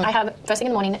meat. I have first thing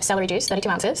in the morning celery juice, 32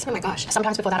 ounces. Oh my gosh.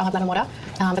 Sometimes before that I'll have lemon water,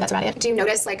 but that's about it. Do you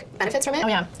notice like benefits from it? Oh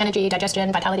yeah, energy,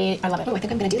 digestion, vitality. I love it. Oh, I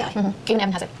think I'm gonna do that. Even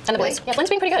Evan has it. And the boys. Yeah, Lynn's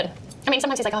been pretty good. I mean,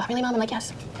 sometimes he's like, oh, really, Mom? I'm like,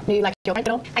 yes. Do you like your at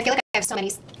all? I feel like I have so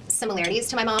many similarities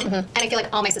to my mom, and I feel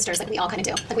like all my sisters, like we all kind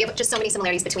of do. Like we have just so many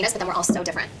similarities between us, but then we're all so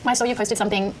different. I saw you posted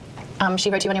something. She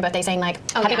wrote you on your birthday saying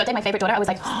like, happy birthday, my favorite daughter. I was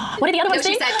like, oh, what did the other one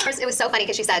say? She said, it was so funny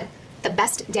because she said, the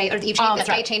best day, or you changed, this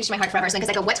day changed my heart forever. Because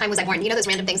I go, what time was I born? You know those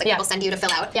random things that people send you to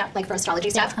fill out, like for astrology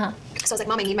stuff? So I was like,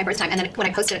 Mom, I need my birth time. And then when I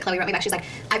posted it, Chloe wrote me back. She's like,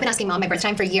 I've been asking Mom my birth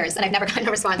time for years, and I've never gotten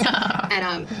a response.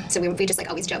 And so we just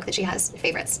like always joke that she has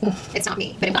favorites. It's not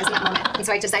me, but it was in that moment. And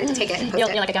so I decided to take it and post it.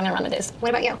 You're like, okay, I'm gonna run with this. What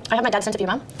about you? I have my dad's sense of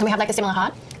humor, and we have like a similar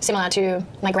heart, similar to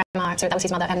my grandma. So that was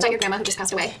his mother. And so your grandma who just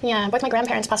passed away? Yeah, both my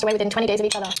grandparents passed away within 20 days of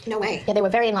each other. No way. Yeah, they were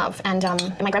very in love, and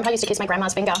my grandpa used to kiss my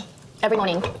grandma's finger every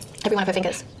morning, every one of her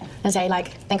fingers, and say like,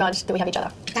 thank God that we have each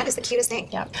other. That is the cutest thing.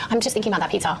 Yeah. I'm just thinking about that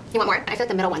pizza. You want more? I feel like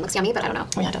the middle one looks yummy, but I don't know.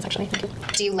 Oh yeah, it does actually. Thank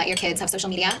you. Do you let your kids have social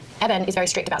media? Evan is very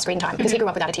strict about screen time because he grew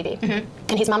up without a TV.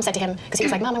 And his mum said to him, because he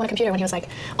was like, Mom, I want a computer when he was like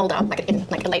older, like in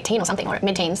like a late teen or something, or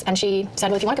mid-teens. And she said,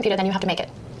 well, if you want a computer, then you have to make it.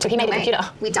 So he made a computer.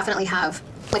 We definitely have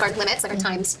like our limits, like our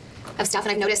times of stuff.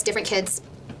 And I've noticed different kids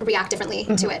react differently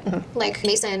to it. Like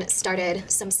Mason started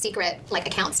some secret like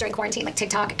accounts during quarantine, like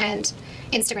TikTok and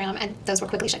Instagram, and those were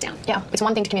quickly shut down. Yeah, it's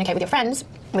one thing to communicate with your friends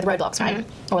with Roblox, right?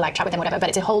 Or like chat with them, whatever, but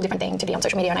it's a whole different thing to be on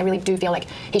social media, and I really do feel like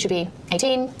he should be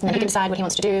 18, and then he can decide what he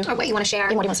wants to do. Or what you want to share.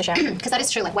 And what he wants to share. Because that is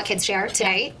true, like what kids share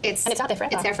today, and it's not there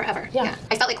forever. It's there forever. Yeah.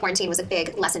 I felt like quarantine was a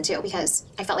big lesson too, because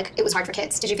I felt like it was hard for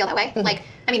kids. Did you feel that way? Like,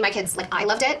 I mean, my kids, like I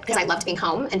loved it, because I loved being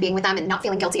home and being with them and not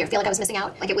feeling guilty or feel like I was missing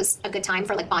out. Like it was a good time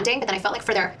for like bonding, but then I felt like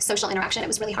for their social interaction, it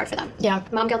was really hard for them. Yeah.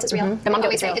 Mom guilt is real. The mom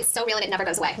guilt is real. It's so real and it never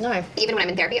goes away. No. Even when I'm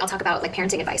in therapy, I'll talk about like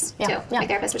parenting advice too. My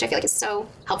therapist, which I feel like is so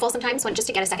helpful sometimes when just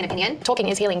to get a second opinion. Talking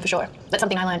is healing for sure. That's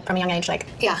something I learned from a young age. Like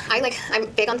I'm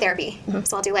big on therapy,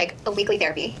 so I'll do like a weekly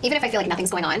therapy, even if I feel like nothing's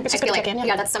going on. I feel like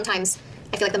that's sometimes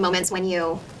I feel like the moments when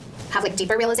you have like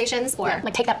deeper realizations or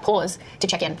like take that pause to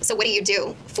check in. So what do you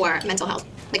do for mental health,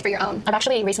 like for your own? I've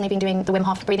actually recently been doing the Wim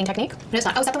Hof breathing technique. What is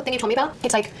that? Oh, is that the thing you told me about?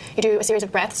 It's like you do a series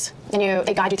of breaths and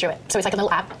they guide you through it. So it's like a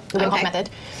little app, the Wim Hof method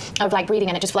of like breathing,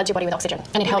 and it just floods your body with oxygen.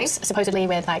 And it helps supposedly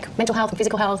with like mental health and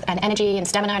physical health and energy and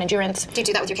stamina and endurance. Do you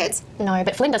do that with your kids? No,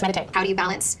 but Flynn does meditate. How do you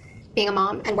balance being a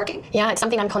mom and working? Yeah, it's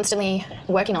something I'm constantly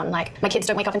working on. Like my kids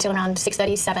don't wake up until around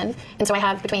 6:30, 7, and so I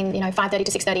have between 5:30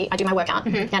 to 6:30 I do my workout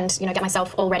and get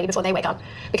myself all ready before they wake up,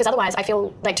 because otherwise I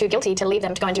feel like too guilty to leave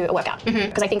them to go and do a workout,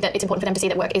 because I think that it's important for them to see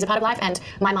that work is a part of life. And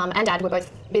my mum and dad were both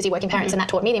busy working parents, and that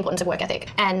taught me the importance of work ethic,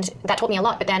 and that taught me a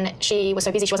lot. But then she was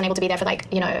so busy she wasn't able to be there for like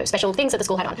special things that the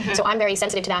school had on. So I'm very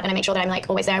sensitive to that, and I make sure that I'm like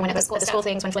always there whenever the school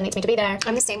things, when Flynn needs me to be there.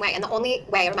 I'm the same way, and the only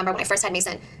way I remember when I first had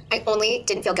Mason, I only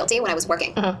didn't feel guilty when I was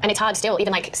working. And it's hard still,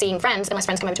 even like seeing friends, unless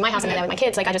friends come over to my house and they're there with my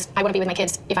kids. Like I want to be with my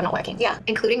kids if I'm not working. Yeah,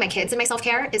 including my kids in my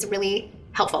self-care is really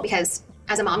helpful, because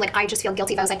as a mom, like I just feel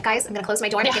guilty if I was like, guys, I'm gonna close my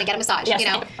door and I'm gonna get a massage,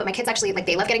 But my kids actually like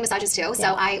they love getting massages too.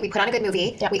 So we put on a good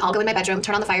movie. We all go in my bedroom,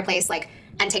 turn on the fireplace,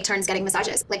 and take turns getting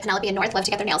massages. Like Penelope and North love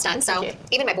to get their nails done, so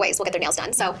even my boys will get their nails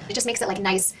done. So it just makes it like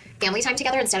nice family time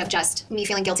together instead of just me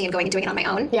feeling guilty and going and doing it on my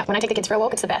own. Yeah, when I take the kids for a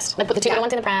walk, it's the best. Like put the two little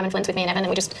ones in the pram and Flynn's with me and Evan, and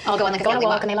we just all go on like a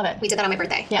walk, and they love it. We did that on my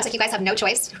birthday. Yeah. I was like, you guys have no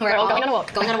choice. We're all going on a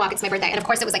walk. Going on a walk. It's my birthday, and of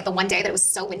course it was like the one day that it was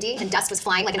so windy and dust was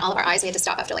flying like in all of our eyes. We had to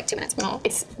stop after like 2 minutes. Oh,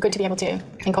 it's good to be able to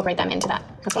incorporate them into that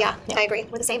as well. Yeah, I agree.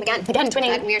 We're the same again. Again,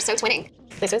 twinning. We are so twinning.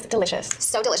 This was delicious.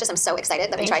 So delicious. I'm so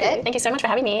excited that we tried it. Thank you so much for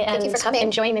having me and thank you for coming.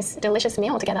 Enjoying this delicious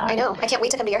meal together. I know. I can't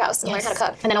wait to come to your house and learn how to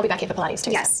cook. And then I'll be back here for Pilates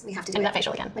too. Yes, we have to do and that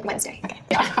facial again. Like Wednesday. Okay.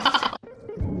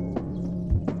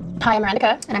 Hi, I'm Miranda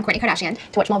Kerr. And I'm Kourtney Kardashian.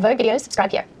 To watch more Vogue videos, subscribe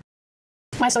here.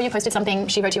 I saw you posted something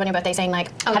she wrote to you on your birthday saying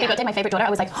like, happy birthday, my favorite daughter. I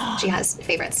was like, she has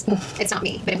favorites. It's not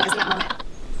me, but it was in that moment.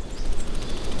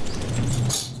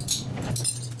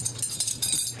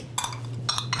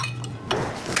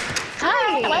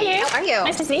 Hi, how are you? How are you?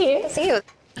 Nice to see you. Good to see you.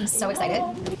 I'm so excited.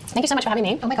 Thank you so much for having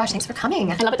me. Oh my gosh, thanks for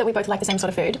coming. I love it that we both like the same sort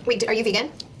of food. Wait, are you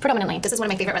vegan? Predominantly. This is one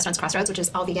of my favorite restaurants, Crossroads, which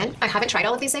is all vegan. I haven't tried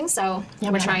all of these things, so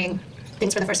we're trying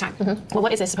things for the first time. Well,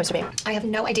 what is this supposed to be? I have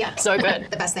no idea. So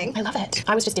good. The best thing. I love it.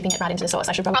 I was just dipping it right into the sauce.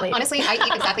 I should probably... honestly, I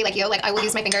eat exactly like you. Like, I will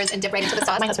use my fingers and dip right into the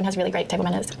sauce. My husband has really great table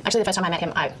manners. Actually, the first time I met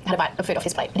him, I had a bite of food off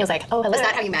his plate. And he was like, oh, hello. Is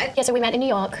that how you met? Yeah, so we met in New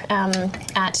York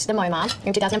at the MoMA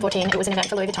in 2014. It was an event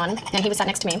for Louis Vuitton, and he was sat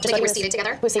next to me. Like you were seated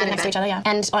together? We were seated next to each other, yeah.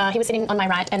 And he was sitting on my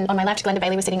right, and on my left, Glenda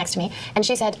Bailey was sitting next to me. And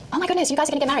she said, oh my goodness, you guys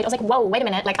are going to get married. I was like, whoa, wait a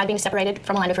minute. Like, I'd been separated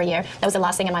from Orlando for a year. That was the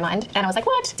last thing in my mind. And I was like,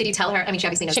 what? Did you tell her? I mean, she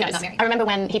obviously knows she not married. I remember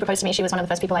when he proposed to me, she was one of the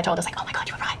first people I told. I was like, oh my God,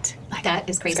 you were right. Like, that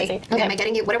is crazy. Okay. Am I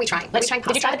getting you? What are we trying? Are we trying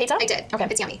pasta? Did you try the pizza? I did. Okay.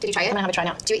 It's yummy. Did you try it? I'm going to have a try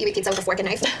now. Do you eat pizza with a fork and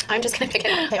knife? I'm just going to pick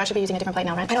it up. Okay, I should be using a different plate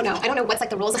now, right? I don't know. I don't know what's like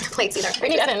the rules of the plates either.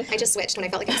 I just switched when I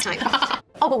felt like it was time.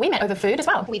 Oh, but we met over food as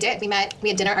well. We did. We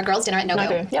had dinner, our girls' dinner at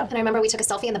Nobu. Yeah. And I remember we took a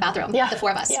selfie in the bathroom, the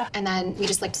four of us. Yeah. And then we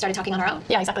just like started talking on our own.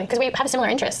 Yeah, exactly. Because we have a similar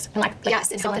interest in like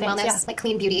yes, in health and wellness, like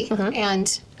clean beauty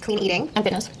and clean eating. And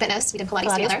fitness. We did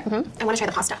Pilates together. I want to try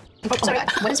the pasta. Oh my God.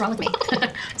 What is wrong with me?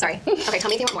 Sorry. Okay, tell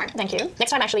me if you want more. Thank you.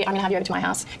 Next time, actually, I'm going to have you over to my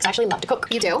house because I actually love to cook.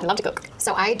 You do? I love to cook.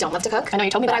 So I don't love to cook. I know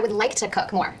you told me but that. I would like to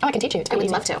cook more. Oh, I can teach you. It's really I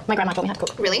would love to. My grandma taught me how to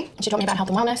cook. Really? And she taught me about health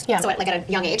and wellness. Yeah. So like at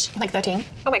a young age? Like 13.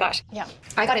 Oh my gosh. Yeah.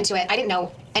 I got into it. I didn't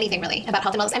know anything really about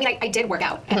health and wellness. I mean, I did work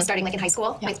out starting like in high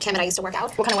school. Yeah. Like Kim and I used to work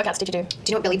out. What kind of workouts did you do? Do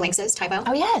you know what Billy Blanks is, typo?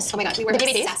 Oh, yes. Oh my God, we were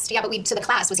obsessed. Yeah, but so the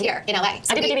class was here in LA.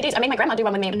 So I did the DVDs. I made my grandma do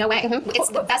one with me. No way. It's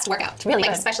the best workout. It's really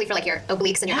like, good. Especially for like your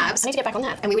obliques and your abs. I need to get back on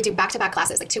that. And we would do back-to-back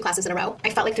classes, like 2 classes in a row. I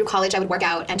felt like through college I would work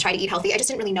out and try to eat healthy. I just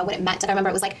didn't really know what it meant. And I remember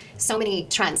it was like so many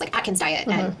trends, like Atkins diet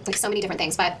and like so many different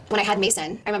things. But when I had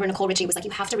Mason, I remember Nicole Richie was like,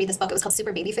 you have to read this book. It was called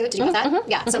Super Baby Food. Did you know that?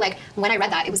 Yeah. So like when I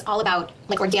read that, it was all about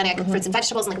like organic fruits and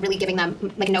vegetables and like really giving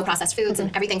them like no processed foods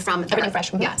and everything from everything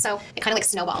fresh. Yeah. So it kind of like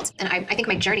snowballed. And I think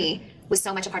my journey was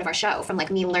so much a part of our show, from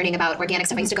like me learning about organic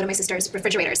stuff. I used to go to my sister's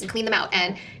refrigerators and clean them out,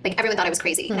 and like everyone thought I was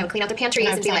crazy. And I would clean out their pantries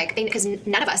and be like, because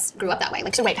none of us grew up that way.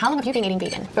 Like, so wait, how long have you been eating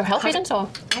vegan? For health reasons or?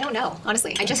 I don't know,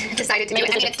 honestly. I just decided to do it.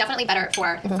 I mean, it's definitely better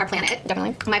for our planet.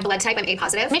 Definitely. My blood type, I'm A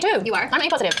positive. Me too. You are? I'm A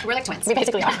positive. We're like twins. We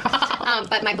basically are.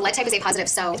 But my blood type is A positive,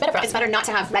 so it's better not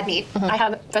to have red meat. I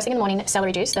have first thing in the morning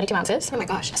celery juice, 32 ounces. Oh my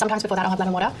gosh. Sometimes before that I'll have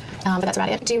lemon water, but that's about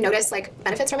it. Do you notice like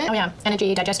benefits from it? Oh yeah,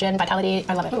 energy, digestion, vitality.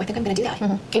 I love it. Oh, I think I'm gonna do that.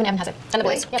 Even Evan has it. And the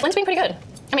boys. Yeah, Flynn's been pretty good.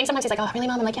 I mean, sometimes he's like, oh, really,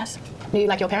 Mom? I'm like, yes. Do you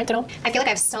like your parent at all? I feel like I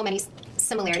have so many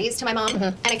similarities to my mom,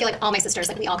 and I feel like all my sisters,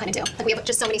 like we all kind of do. Like we have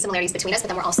just so many similarities between us, but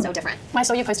then we're all so different. I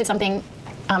saw you posted something.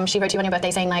 She wrote to you on your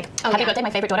birthday saying like, happy birthday, my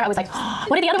favorite daughter. I was like, oh,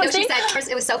 what did the other one say? She said,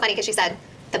 it was so funny because she said,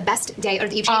 the best day, or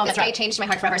you changed, day changed my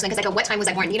heart forever. Because I go, what time was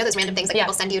I born? You know those random things that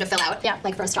people send you to fill out,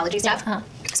 like for astrology stuff. So I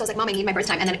was like, Mom, I need my birth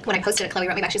time. And then when I posted it, Chloe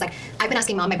wrote me back. She's like, I've been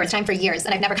asking Mom my birth time for years,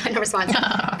 and I've never gotten a response.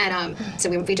 And so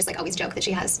we just like always joke that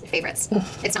she has favorites.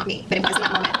 It's not me, but it was in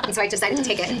that moment. And so I decided to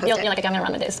take it and post it. You're like, okay, I'm gonna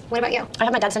run with this. What about you? I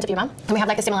have my dad's sense of humor, and we have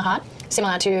like a similar heart,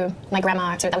 similar to my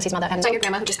grandma. So that was his mother. And so your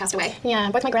grandma who just passed away?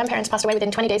 Yeah, both my grandparents passed away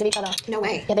within 20 days of each other. No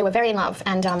way. Yeah, they were very in love,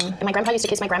 and my grandpa used to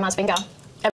kiss my grandma's finger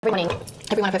every morning,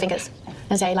 every one of her fingers,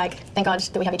 and say like, thank God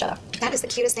that we have each other. That is the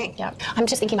cutest thing. Yeah. I'm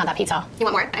just thinking about that pizza. You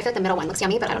want more? I feel like the middle one looks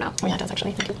yummy, but I don't know. Oh yeah, it does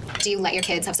actually. Thank you. Do you let your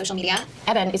kids have social media?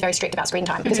 Evan is very strict about screen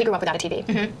time because he grew up without a TV.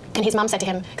 And his mum said to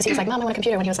him, because he was like, Mum, I want a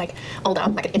computer when he was like older,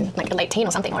 like in like a late teen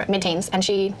or something, or mid-teens, and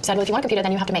she said, well, if you want a computer,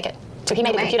 then you have to make it. So he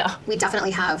made a computer. We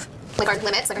definitely have like our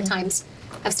limits, like our times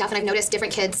of stuff, and I've noticed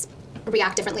different kids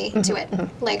react differently to it.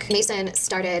 Like Mason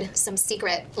started some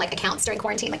secret like accounts during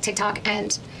quarantine, like TikTok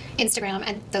and Instagram,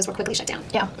 and those were quickly shut down.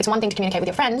 Yeah, it's one thing to communicate with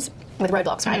your friends with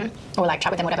Roblox, right? Or like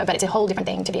chat with them, whatever, but it's a whole different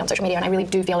thing to be on social media, and I really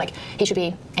do feel like he should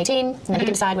be 18, and then he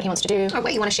can decide what he wants to do. Or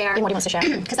what you want to share. And what he wants to share.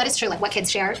 Because that is true, like what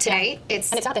kids share today, and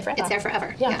it's out there forever. It's there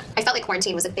forever. Yeah. I felt like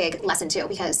quarantine was a big lesson too,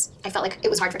 because I felt like it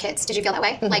was hard for kids. Did you feel that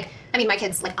way? Like, I mean, my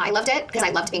kids, like I loved it, because I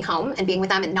loved being home and being with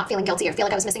them and not feeling guilty or feel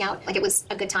like I was missing out. Like it was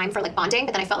a good time for like bonding,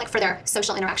 but then I felt like for their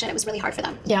social interaction, it was really hard for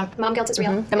them. Yeah. Mom guilt is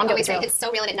real. The mom guilt is real. It's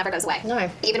so real and it never goes away. No.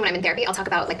 Even when I'm in therapy, I'll talk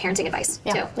about like parenting advice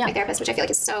too. My therapist, which I feel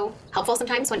like is so helpful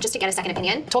sometimes when just to get a second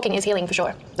opinion. Talking is healing for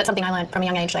sure. That's something I learned from a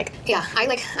young age. Like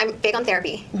I'm big on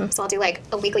therapy. So I'll do like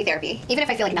a weekly therapy. Even if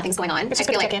I feel like nothing's going on. I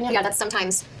feel like that's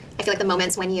sometimes I feel like the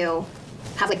moments when you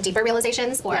have like deeper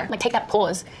realizations or like take that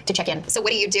pause to check in. So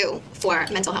what do you do for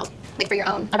mental health? Like for your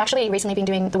own? I've actually recently been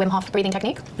doing the Wim Hof breathing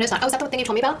technique. What is that? Oh, is that the thing you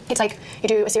told me about? It's like you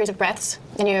do a series of breaths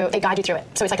and they guide you through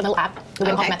it. So it's like a little app, the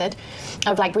Wim Hof method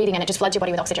of like breathing, and it just floods your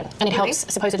body with oxygen. And it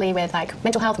helps supposedly with like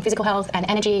mental health and physical health and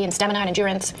energy and stamina and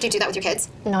endurance. Do you do that with your kids?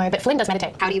 No, but Flynn does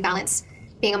meditate. How do you balance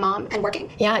being a mom and working?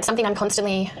 Yeah, it's something I'm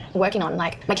constantly working on.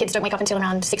 Like my kids don't wake up until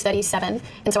around 6:30, 7,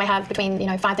 and so I have between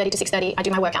 5:30 to 6:30 I do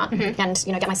my workout and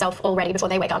get myself all ready before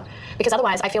they wake up, because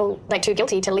otherwise I feel like too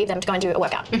guilty to leave them to go and do a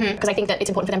workout, because I think that it's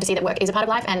important for them to see that work is a part of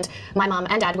life, and my mum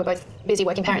and dad were both busy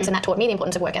working parents, and that taught me the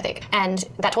importance of work ethic, and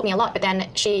that taught me a lot. But then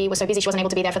she was so busy she wasn't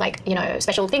able to be there for like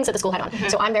special things that the school had on,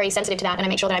 so I'm very sensitive to that, and I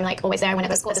make sure that I'm like always there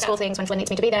whenever the school things, when Flynn needs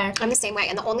me to be there. I'm the same way,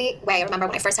 and the only way I remember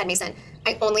when I first had Mason,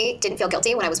 I only didn't feel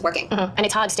guilty when I was working. And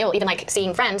it's hard still, even like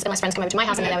seeing friends, unless friends come over to my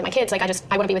house and they're there with my kids. Like I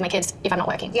want to be with my kids if I'm not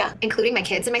working. Yeah, including my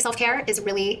kids in my self-care is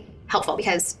really helpful,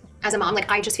 because as a mom,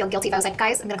 like I just feel guilty if I was like,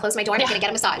 guys, I'm gonna close my door and I'm gonna get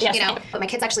a massage, But my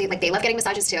kids actually like they love getting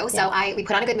massages too. So we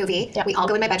put on a good movie. We all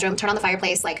go in my bedroom, turn on the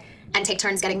fireplace, like, and take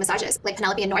turns getting massages. Like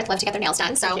Penelope and North love to get their nails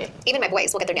done. So even my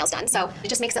boys will get their nails done. So it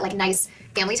just makes it like nice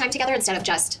family time together instead of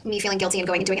just me feeling guilty and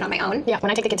going and doing it on my own. Yeah,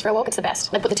 when I take the kids for a walk, it's the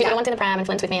best. Like put the two little ones in the pram and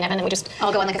Flynn's with me and Evan, and we just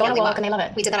all go on like a walk and they love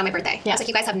it. We did that on my birthday. Yeah. I was like,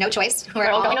 you guys have no choice. We're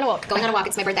all going on a walk. Going on a walk.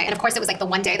 It's my birthday. And of course it was like the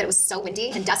one day that it was so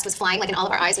windy and dust was flying like in all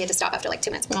of our eyes. We had to stop after like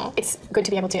 2 minutes. Oh, it's good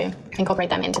to be able to incorporate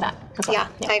them into that as well.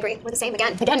 Yeah, I agree. We're the same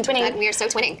again. Again, twinning. We are so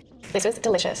twinning. This was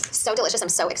delicious. So delicious. I'm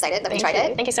so excited that we tried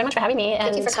it. Thank you so much for having me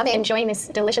and thank you for coming. Enjoying this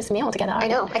delicious meal together. I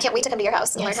know. I can't wait to come to your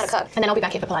house and learn how to cook. And then I'll be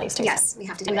back here for Pilates too. Yes, we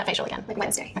have to do that facial again. Like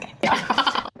Wednesday. Okay.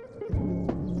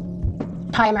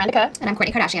 Hi, I'm Miranda Kerr. And I'm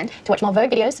Kourtney Kardashian. To watch more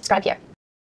Vogue videos, subscribe here.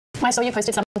 I saw you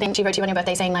posted something. She wrote to you on your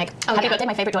birthday saying like, happy birthday,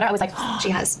 my favorite daughter. I was like, she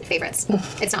has favorites.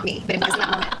 It's not me, but it was in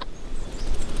that moment.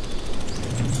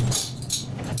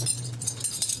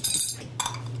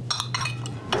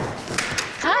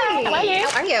 Hi, how are you?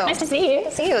 How are you? Nice to see you. Good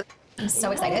to see you. I'm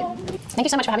so excited. Thank you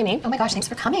so much for having me. Oh my gosh, thanks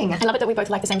for coming. I love it that we both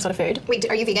like the same sort of food. Wait,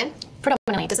 are you vegan?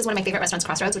 Predominantly. This is one of my favorite restaurants,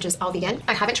 Crossroads, which is all vegan.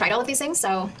 I haven't tried all of these things,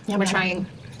 so we're trying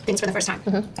things for the first time.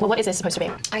 Well, what is this supposed to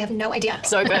be? I have no idea.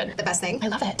 So good. The best thing. I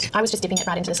love it. I was just dipping it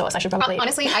right into the sauce. I should probably...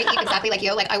 honestly, I eat exactly like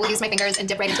you. Like, I will use my fingers and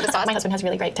dip right into the sauce. My husband has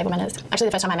really great table manners. Actually,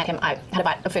 the first time I met him, I had a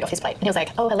bite of food off his plate. And he was like,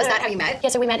 oh, hello. Was that how you met? Yeah,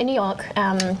 so we met in New York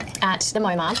at the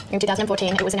MoMA in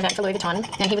 2014. It was an event for Louis Vuitton.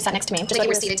 And he was sat next to me. Just like you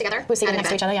were seated together? We were seated next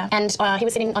to each other, yeah. And he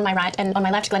was sitting on my right, and on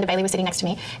my left, Glenda Bailey was sitting next to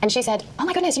me. And she said, oh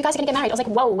my goodness, you guys are going to get married. I was like,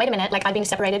 whoa, wait a minute. Like, I'd been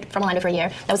separated from Orlando for a year.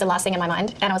 That was the last thing in my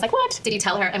mind. And I was like, what? Did you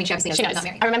tell her? I mean, she obviously knows she she's not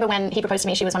married. I remember when he proposed to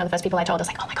me, she was one of the first people I told. I was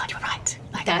like, oh my God, you were right.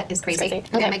 Like, that is crazy.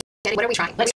 Okay. What are we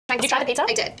trying? Did you try the pizza?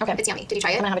 I did. Okay. It's yummy. Did you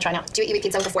try it? I'm gonna have a try now. Do you eat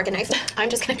pizza with a fork and knife? I'm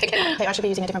just gonna pick it up. Hey, I should be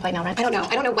using a different plate now, right? I don't know.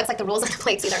 I don't know what's like the rules of the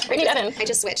plates either. We need Evan. I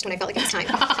just switched when I felt like it was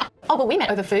time. Oh, but we met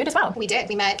over food as well. We did.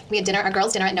 We had dinner, our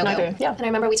girls' dinner at Nobu. Yeah. And I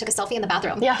remember we took a selfie in the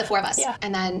bathroom, the four of us. Yeah.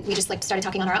 And then we just like started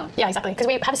talking on our own. Yeah, exactly. Because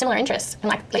we have similar interests. And,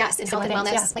 like yes, in health and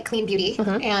wellness, like clean beauty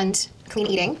and clean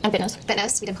eating. And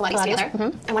fitness. We did Pilates together.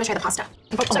 I want to try the pasta.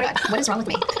 Oh my God. What is wrong with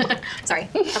me? Sorry.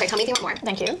 Okay, tell me if you want more.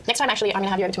 Thank you. Next time, actually, I'm going to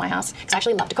have you over to my house because I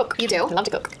actually love to cook. You do? I love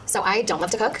to cook. So I don't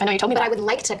love to cook. I know you told me but that. I would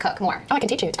like to cook more. Oh, I can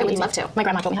teach you. It's I would easy. love to. My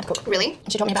grandma taught me how to cook. Really?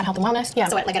 She taught me about health and wellness. Yeah.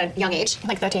 So at a young age?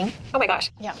 Like 13. Oh my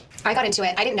gosh. Yeah. I got into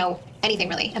it. I didn't know anything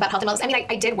really about health and wellness. I mean,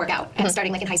 I did work out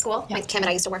starting like in high school. Yeah. Like Kim and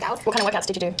I used to work out. What kind of workouts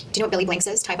did you do? Do you know what Billy Blanks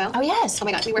is? Typo? Oh, yes. Oh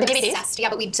my god, we were The DVDs? obsessed. Yeah,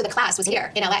 but so the class was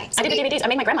here in LA. So I did the DVDs. I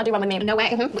made my grandma do one with me. No way.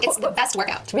 It's the best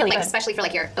workout. It's really like, good. especially for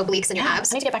like your obliques and your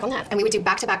abs. I need to get back on that. And we would do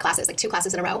back-to-back classes, like 2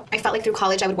 classes in a row. I felt like through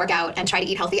college I would work out and try to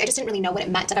eat healthy. I just didn't really know what it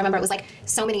meant. Like I remember it was like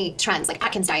so many trends, like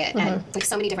Atkins diet and like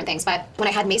so many different things. But when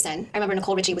I had Mason, I remember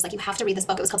Nicole Richie was like, you have to read this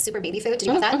book. It was called Super Baby Food. Did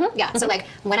you know that? Yeah. So like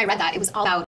when I read that, it was all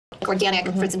about like organic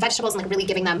fruits and vegetables and like really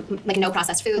giving them like no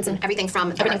processed foods and everything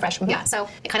from everything fresh. Yeah. So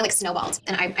it kind of like snowballed.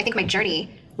 And I think my journey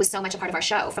was so much a part of our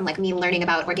show, from like me learning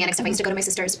about organic stuff. I used to go to my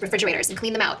sister's refrigerators and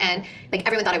clean them out, and like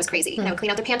everyone thought I was crazy. And I would clean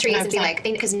out their pantries and be like,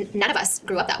 because none of us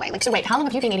grew up that way. Like, So wait, how long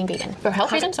have you been eating vegan? For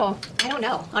health reasons or? I don't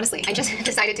know, honestly. I just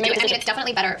decided to do it. I mean, it's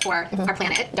definitely better for our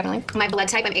planet. Definitely. My blood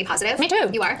type, I'm A positive. Me too.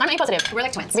 You are? I'm A positive. We're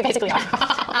like twins. We basically are.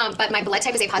 But my blood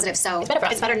type is A positive, so better for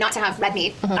us. it's better not to have red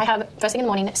meat. I have first thing in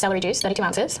the morning celery juice, 32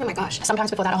 ounces. Oh my gosh. Sometimes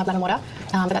before that I'll have lemon water,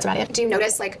 but that's about it. Do you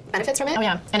notice like benefits from it? Oh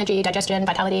yeah, energy, digestion,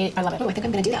 vitality. I love it. Oh, I think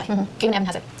I'm gonna do that. Even Evan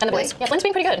has it. And the boys. Really? Yeah, Flynn's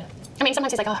been pretty good. I mean,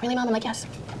 sometimes he's like, oh, really, Mom? I'm like, yes.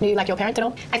 Do you like your parents at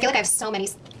all? I feel like I have so many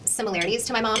similarities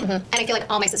to my mom, and I feel like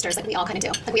all my sisters, like we all kind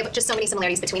of do. Like we have just so many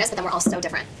similarities between us, but then we're all so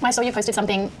different. I saw you posted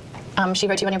something. She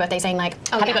wrote to you on your birthday saying like,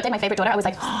 happy birthday, my favorite daughter. I was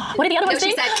like, oh, what did the other one say?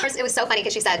 She said, it was so funny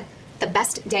because she said, the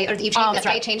best day, or this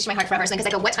day changed my heart forever. Because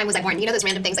I go, what time was I born? You know those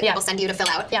random things that people send you to fill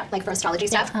out, like for astrology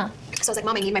stuff. So I was like,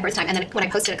 Mom, I need my birth time. And then when I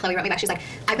posted it, Chloe wrote me back. She's like,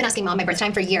 I've been asking Mom my birth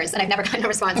time for years, and I've never gotten a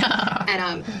response.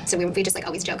 And so we just like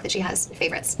always joke that she has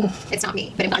favorites. It's not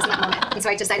me, but it was in that moment. And so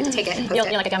I decided to take it and post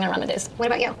it. You're like, okay, I'm gonna run with this. What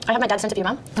about you? I have my dad's sense of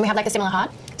humor, and we have like a similar heart,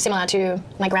 similar to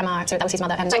my grandma. So that was his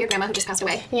mother. And So your grandma who just passed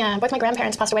away? Yeah, both my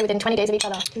grandparents passed away within 20 days of each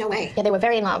other. No way. Yeah, they were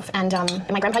very in love, and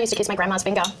my grandpa used to kiss my grandma's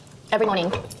finger every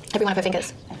morning, every one of her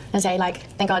fingers, and say like,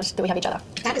 thank God that we have each other.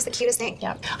 That is the cutest thing.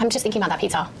 Yeah. I'm just thinking about that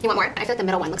pizza. You want more? I feel like the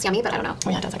middle one looks yummy, but I don't know. Oh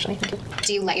yeah, it does actually. Thank you.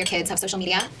 Do you let your kids have social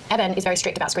media? Evan is very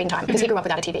strict about screen time because he grew up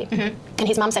without a TV. And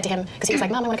his mum said to him, because he was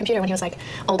like, Mum, I want a computer when he was like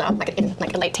older, like in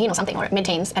like a late teen or something, or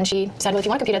mid-teens. And she said, well, if you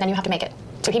want a computer, then you have to make it.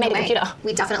 So he made a computer.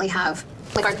 We definitely have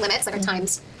like our limits, like our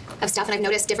times of stuff. And I've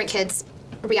noticed different kids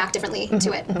react differently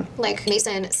to it. Like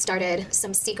Mason started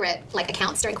some secret like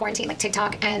accounts during quarantine, like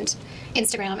TikTok and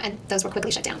Instagram, and those were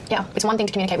quickly shut down. Yeah, it's one thing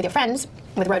to communicate with your friends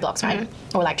with Roblox, right?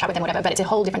 Or like chat with them, whatever, but it's a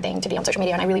whole different thing to be on social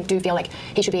media, and I really do feel like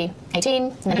he should be 18,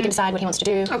 and then he can decide what he wants to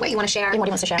do. Or what you want to share. And what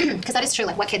he wants to share. Because that is true,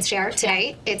 like what kids share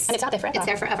today, and it's out there forever. It's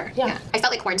there forever. Yeah. I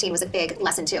felt like quarantine was a big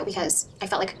lesson too, because I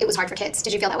felt like it was hard for kids.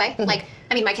 Did you feel that way? Like,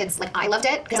 I mean, my kids, like I loved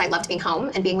it, because I loved being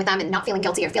home and being with them and not feeling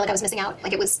guilty or feel like I was missing out.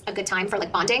 Like it was a good time for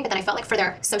like bonding, but then I felt like for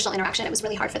their social interaction, it was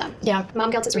really hard for them. Yeah.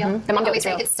 Mom guilt is real. The mom guilt is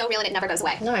real. It's so real and it never goes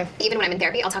away. No. Even when I'm in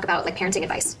therapy, I'll talk about like parenting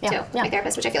advice too. My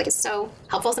therapist, which I feel like is so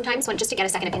helpful sometimes when just to get a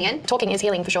second opinion. Talking is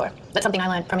healing for sure. That's something I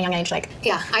learned from a young age. Like,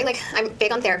 yeah, I'm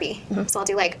big on therapy, so I'll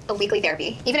do like a weekly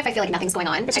therapy, even if I feel like nothing's going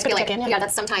on. It's I just feel good like to check in,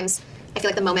 that's sometimes I feel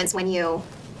like the moments when you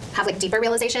have like deeper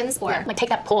realizations or like take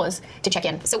that pause to check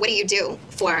in. So what do you do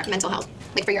for mental health,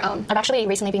 like for your own? I've actually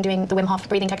recently been doing the Wim Hof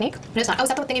breathing technique. No, it's not. Oh, is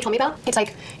that the thing you told me about? It's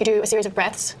like you do a series of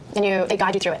breaths and they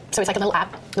guide you through it. So it's like a little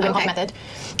app, the Wim Hof method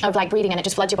of like breathing, and it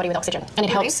just floods your body with oxygen. And it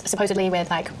helps supposedly with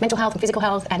like mental health and physical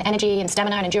health and energy and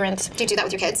stamina and endurance. Do you do that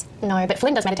with your kids? No, but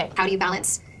Flynn does meditate. How do you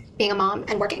balance being a mom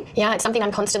and working? Yeah, it's something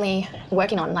I'm constantly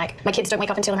working on. Like my kids don't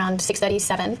wake up until around 6:30,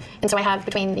 7, and so I have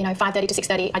between 5:30 to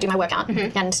 6:30 I do my workout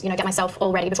and get myself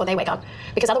all ready before they wake up,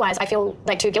 because otherwise I feel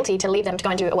like too guilty to leave them to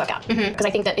go and do a workout, because I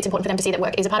think that it's important for them to see that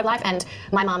work is a part of life. And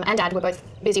my mum and dad were both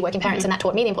busy working parents, and that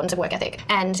taught me the importance of work ethic,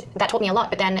 and that taught me a lot.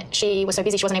 But then she was so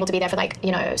busy she wasn't able to be there for like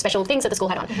special things that the school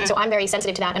had on. So I'm very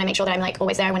sensitive to that, and I make sure that I'm like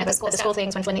always there whenever the school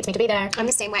things, when Flynn needs me to be there. I'm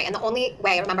the same way, and the only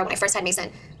way I remember when I first had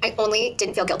Mason, I only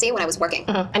didn't feel guilty when I was working.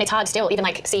 And it's hard still, even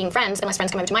like seeing friends, unless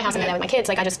friends come over to my house and they're there with my kids.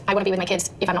 Like I want to be with my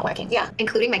kids if I'm not working. Yeah,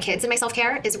 including my kids in my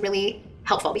self-care is really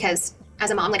helpful, because as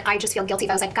a mom, like I just feel guilty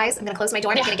if I was like, guys, I'm gonna close my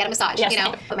door and I'm gonna get a massage,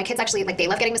 But my kids actually, like, they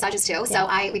love getting massages too. So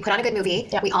we put on a good movie,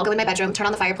 we all go in my bedroom, turn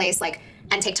on the fireplace, like,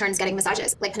 and take turns getting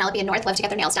massages. Like Penelope and North love to get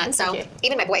their nails done, so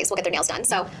even my boys will get their nails done.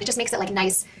 So it just makes it like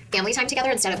nice family time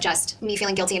together instead of just me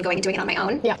feeling guilty and going and doing it on my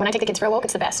own. Yeah, when I take the kids for a walk,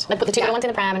 it's the best. Like put the two little ones in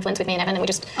the pram and Flynn's with me and Evan, and we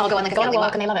just all go on like a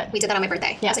walk, and they love it. We did that on my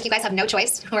birthday. Yeah. It's like, you guys have no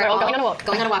choice. We're all going on a walk.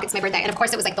 Going on a walk. It's my birthday, and of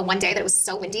course it was like the one day that it was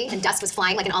so windy and dust was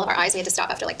flying like in all of our eyes. We had to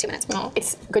stop after like 2 minutes. Oh,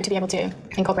 it's good to be able to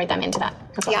incorporate them into that.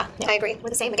 as well. Yeah, I agree. We're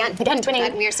the same again. Again, twinning.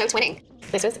 And we are so twinning.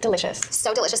 This was delicious.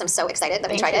 So delicious. I'm so excited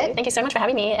that we tried it. Thank you so much for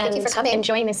having me and Thank you for coming.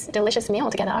 enjoying this delicious meal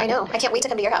together. I know. I can't wait to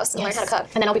come to your house and learn how to cook.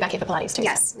 And then I'll be back here for Pilates too.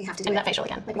 Yes, we have to do and it. that facial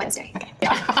again. Like Wednesday. Okay.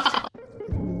 Yeah.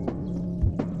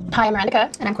 Hi, I'm Miranda Kerr.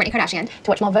 And I'm Kourtney Kardashian.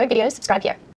 To watch more Vogue videos, subscribe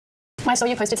here. I saw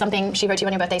you posted something she wrote to you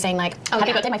on your birthday saying like,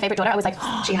 happy birthday, my favorite daughter. I was like,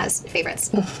 oh. She has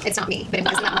favorites. It's not me, but it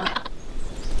was in that moment.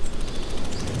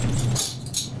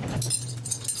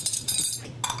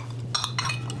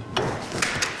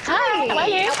 Hi, how are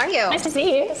you? How are you? Nice to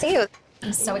see you. Nice to see you.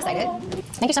 I'm so excited.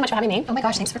 Thank you so much for having me. Oh my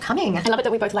gosh, thanks for coming. I love it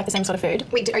that we both like the same sort of food.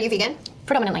 Wait, are you vegan?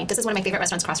 Predominantly. This is one of my favorite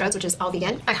restaurants, Crossroads, which is all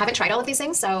vegan. I haven't tried all of these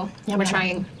things, so we're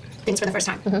trying things for the first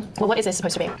time. Well, what is this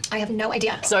supposed to be? I have no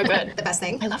idea. So good. The best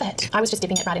thing. I love it. I was just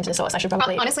dipping it right into the sauce. I should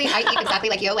probably... Honestly, I eat exactly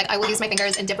like you. Like, I will use my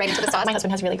fingers and dip right into the sauce. My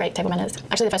husband has really great table manners.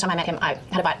 Actually, the first time I met him, I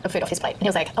had a bite of food off his plate. And he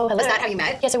was like, oh, hello. Is that how you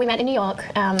met? Yeah, so we met in New York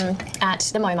at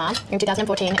the MoMA in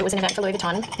 2014. It was an event for Louis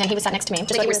Vuitton. And he was sat next to me.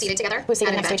 Just like you were seated together? We were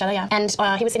seated next to each other, yeah. And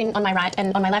he was sitting on my right,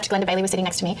 and on my left, Glenda Bailey was sitting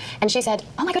next to me. And she said,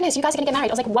 oh my goodness, you guys are going to get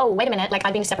married. I was like, whoa, wait a minute. Like,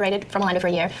 I'd been separated from Orlando for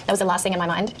a year. That was the last thing in my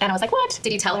mind. And I was like, what?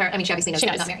 Did you tell her? I mean, she obviously knows she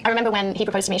that knows. you're not married. I remember when he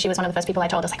proposed to me, she was one of the first people I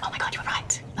told. I was like, oh my God, you were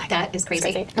right. Like, that is crazy.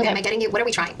 Okay. Am I getting you? What are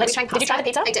we trying? Did you try the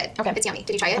pizza? I did. Okay. It's yummy.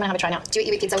 Did you try it? I'm gonna have a try now. Do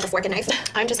you eat pizza with a fork and knife?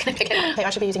 I'm just gonna pick it up. Okay, I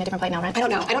should be using a different plate now, right? I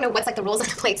don't know what's like the rules of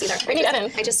the plates either. We need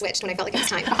Evan. I just switched when I felt like it was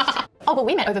time. Oh, but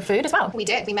we met over food as well. We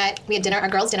did. We had dinner, our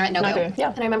girls' dinner at Nobu.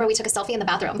 Yeah. And I remember we took a selfie in the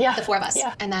bathroom, the four of us.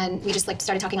 Yeah. And then we just like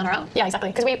started talking on our own. Yeah,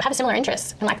 exactly. Because we have similar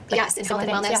interests in like yes, in health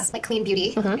and wellness, like clean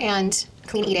beauty and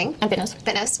clean eating. And fitness.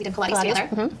 Fitness. We did Pilates together.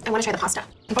 I want to try the pasta.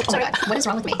 Oh my God. What is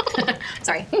wrong with me?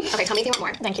 Sorry. Okay, tell me if you want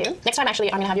more. Thank you. Next time,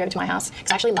 actually, I'm going to have you over to my house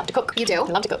because I actually love to cook. You do? I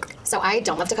love to cook. So I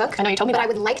don't love to cook. I know you told me but that. I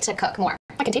would like to cook more.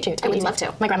 I can teach you. I would love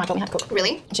to. My grandma taught me how to cook.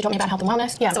 Really? She taught me about health and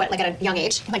wellness. Yeah. So at, like at a young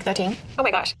age? Like 13. Oh my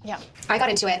gosh. Yeah. I got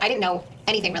into it. I didn't know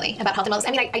anything really about health and wellness.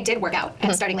 I mean, I did work out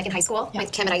starting like in high school. Yeah.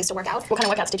 Like Kim and I used to work out. What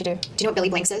kind of workouts did you do? Do you know what Billy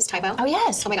Blanks is, Tybo? Oh,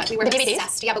 yes. Oh my God, we were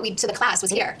obsessed. Yeah, but so the class was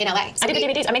here in LA. So I did the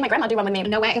DVDs. I made my grandma do one with me.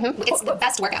 No way. It's the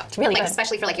best workout. It's really like, good.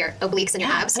 Especially for like your obliques and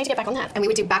your abs. I need to get back on that. And we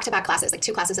would do back-to-back classes, like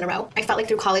 2 classes in a row. I felt like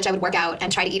through college I would work out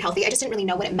and try to eat healthy. I just didn't really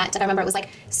know what it meant. And I remember it was like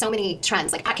so many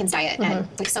trends, like Atkins diet and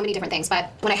like so many different things.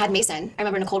 But when I had Mason, I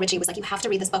remember Nicole Richie was like, you have to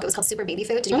read this book. It was called Super Baby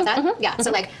Food. Did you know that? Yeah.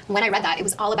 So like when I read that, it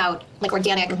was all about like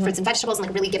organic fruits and vegetables and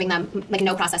like really giving them like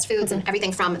no processed foods and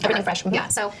everything from the earth. Fresh. Yeah.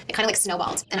 So it kind of like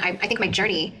snowballed. And I think my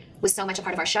journey was so much a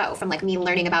part of our show, from like me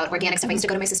learning about organic stuff. I used to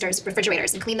go to my sister's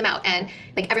refrigerators and clean them out, and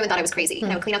like everyone thought I was crazy.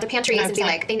 And I would clean out their pantries and be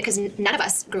like, because none of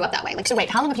us grew up that way. Like, so wait,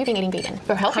 how long have you been eating vegan?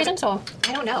 For health reasons or?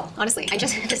 I don't know, honestly. I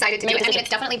just decided to do it. I mean, it's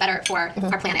definitely better for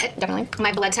our planet. Definitely.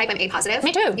 My blood type, I'm A positive.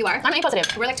 Me too. You are? I'm A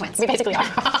positive. We're like twins. We basically are.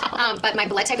 But my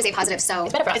blood type is A positive, so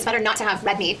it's better for us. It's better not to have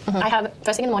red meat. I have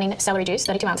first thing in the morning celery juice,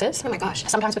 32 ounces. Oh my gosh.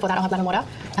 Sometimes before that I'll have lemon water,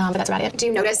 but that's about it. Do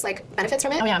you notice like benefits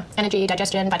from it? Oh yeah, energy,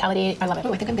 digestion, vitality. I love it.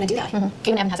 Oh, I think I'm gonna do that.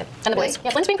 Even Evan has it. And the boys. Really?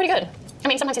 Yeah, Flynn's been pretty good. I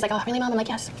mean, sometimes he's like, oh, really, Mom? I'm like,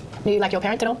 yes. Do you like your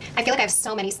parent at all? I feel like I have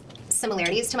so many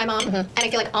similarities to my mom, and I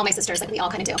feel like all my sisters, like we all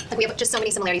kind of do. Like we have just so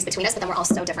many similarities between us, but then we're all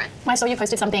so different. I saw you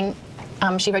posted something.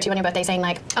 She wrote to you on your birthday saying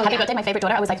like, happy birthday, my favorite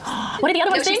daughter. I was like, oh, what did the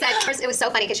other one say? She said, first, it was so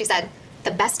funny because she said,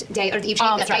 the best day, or you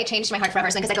changed, this day changed my heart forever.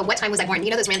 Because I go, what time was I born?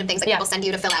 You know those random things that people send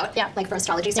you to fill out, like for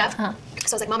astrology stuff? So I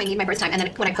was like, Mom, I need my birth time. And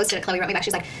then when I posted it, Chloe wrote me back.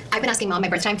 She's like, I've been asking Mom my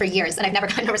birth time for years, and I've never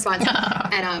gotten a response.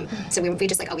 And so we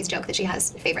just like always joke that she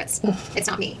has favorites. It's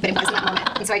not me, but it was in that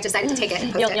moment. And so I decided to take it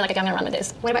and post it. You're like, okay, I'm gonna run with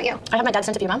this. What about you? I have my dad's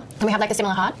sense of humor, and we have like a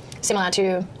similar heart, similar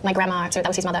to my grandma. So that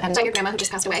was his mother. And so your grandma who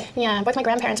just passed away? Yeah, both my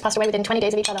grandparents passed away within 20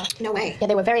 days of each other. No way. Yeah,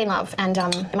 they were very in love, and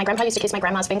my grandpa used to kiss my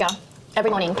grandma's finger every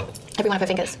morning, every one of her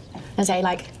fingers, and say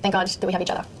like, thank God that we have each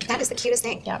other. That is the cutest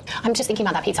thing. Yeah. I'm just thinking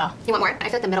about that pizza. You want more? I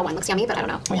feel like the middle one looks yummy, but I don't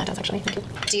know. Oh yeah, it does actually. Thank you.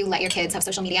 Do you let your kids have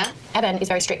social media? Evan is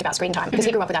very strict about screen time because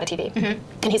he grew up without a TV.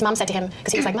 And his mum said to him,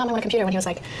 because he was like, Mom, I want a computer when he was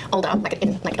like older, like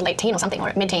in like a late teen or something,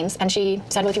 or mid-teens, and she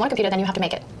said, well, if you want a computer, then you have to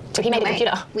make it. So he made a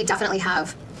computer. We definitely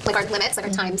have like our limits, like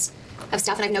our times of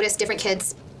stuff, and I've noticed different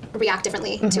kids react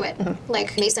differently to it.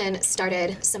 Like Mason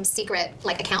started some secret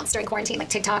like accounts during quarantine, like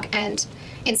TikTok and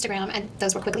Instagram, and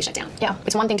those were quickly shut down. Yeah,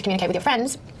 it's one thing to communicate with your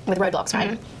friends with Roblox,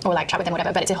 right? Or like chat with them,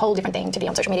 whatever, but it's a whole different thing to be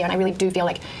on social media, and I really do feel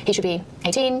like he should be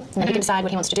 18, and then he can decide what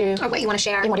he wants to do. Or what you want to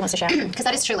share. And what he wants to share. Because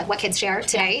that is true, like what kids share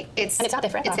today, and it's out there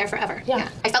forever. It's there forever. Yeah.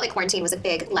 I felt like quarantine was a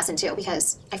big lesson too,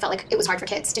 because I felt like it was hard for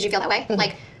kids. Did you feel that way?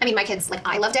 Like, I mean, my kids, like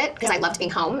I loved it, because I loved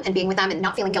being home and being with them and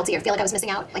not feeling guilty or feel like I was missing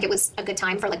out. Like it was a good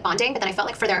time for like bonding, but then I felt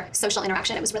like for their social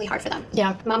interaction, it was really hard for them.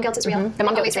 Yeah. Mom guilt is real. The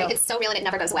mom guilt is real. It's so real and it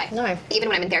never goes away. No. Even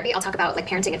when I'm in therapy, I'll talk about like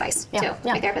parenting advice too.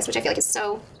 My therapist, which I feel like is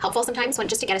so helpful sometimes when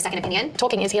just to get a second opinion.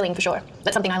 Talking is healing for sure.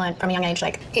 That's something I learned from a young age.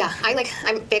 Like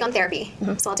I'm big on therapy,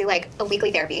 so I'll do like a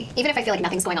weekly therapy, even if I feel like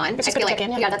nothing's going on. I feel like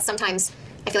that's sometimes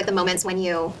I feel like the moments when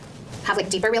you have like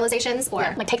deeper realizations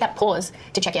or like take that pause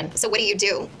to check in. So what do you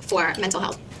do for mental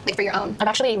health, like for your own? I've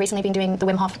actually recently been doing the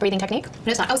Wim Hof breathing technique. What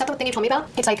is that? Oh, is that the thing you told me about?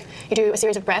 It's like you do a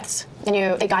series of breaths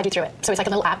and they guide you through it. So it's like a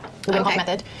little app, the Wim Hof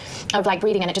method of like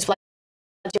breathing, and it just floods.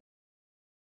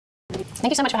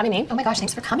 Thank you so much for having me. Oh my gosh,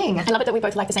 thanks for coming. I love it that we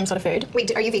both like the same sort of food.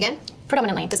 Wait, are you vegan?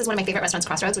 Predominantly. This is one of my favorite restaurants,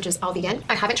 Crossroads, which is all vegan.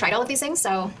 I haven't tried all of these things,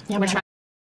 so yeah, we're trying.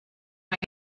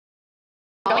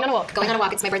 Going on a walk. Going on a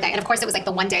walk. It's my birthday. And of course, it was like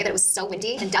the one day that it was so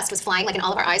windy and dust was flying like in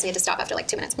all of our eyes. We had to stop after like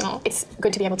 2 minutes. Oh, it's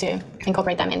good to be able to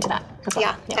incorporate them into that as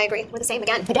well. Yeah, I agree. We're the same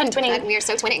again. Again, twinning. And we are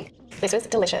so twinning. This was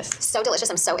delicious. So delicious.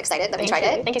 I'm so excited that we tried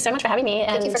it. Thank you so much for having me.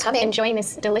 Thank you for coming. Enjoying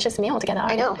this delicious meal together.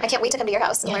 I know. I can't wait to come to your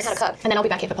house and learn how to cook. And then I'll be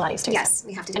back here for Pilates too. Yes,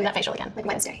 we have to do and that facial again. Like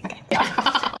Wednesday. Okay. Yeah.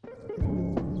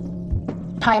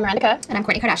 Hi, I'm Miranda Kerr. And I'm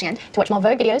Kourtney Kardashian. To watch more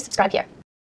Vogue videos, subscribe here.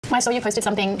 I saw you posted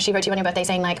something she wrote to you on your birthday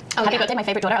saying like, happy birthday, my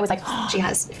favorite daughter. I was like, oh. She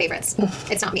has favorites.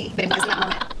 It's not me, but it was in that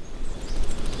moment.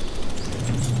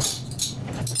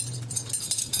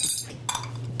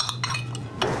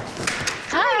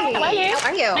 Hi, how are you? How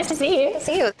are you? Nice to see you. Good to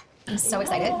see you. I'm so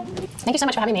excited. Thank you so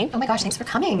much for having me. Oh my gosh, thanks for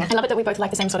coming. I love it that we both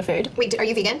like the same sort of food. Wait, are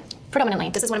you vegan?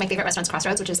 Predominantly. This is one of my favorite restaurants,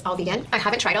 Crossroads, which is all vegan. I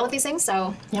haven't tried all of these things,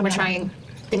 so yeah, we're trying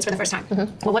things for the first time.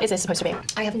 Well, what is this supposed to be?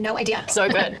 I have no idea. So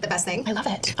good. The best thing. I love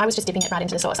it. I was just dipping it right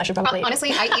into the sauce. I should probably...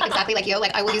 honestly, I eat exactly like you.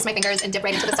 Like, I will use my fingers and dip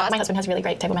right into the sauce. My husband has really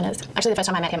great table manners. Actually, the first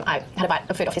time I met him, I had a bite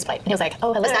of food off his plate. And he was like,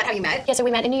 oh, hello. Is that how you met? Yeah, so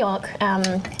we met in New York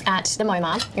at the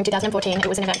MoMA in 2014. It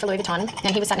was an event for Louis Vuitton,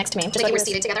 and he was sat next to me. Like you were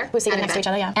seated together? We were seated next to each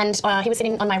other, yeah. And he was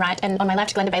sitting on my right, and on my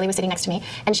left, Glenda Bailey was sitting next to me.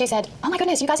 And she said, oh my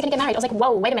goodness, you guys are going to get married. I was like,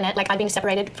 whoa, wait a minute. Like, I'd been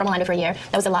separated from Orlando for a year.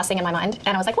 That was the last thing in my mind.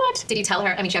 And I was like, what? Did you tell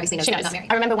her? I mean, she obviously knows she got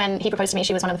married. I remember when he proposed to me,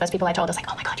 she was one of the first people I told. I was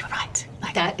like, oh my God, you were right.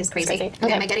 Like, that is crazy. Okay.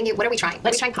 Okay, am I getting you? What are we trying?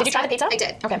 Are we trying pasta? Did you try the pizza? I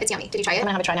did. Okay. It's yummy. Did you try it? I'm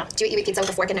gonna have a try now. Do you eat pizza with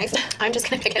a fork and knife? I'm just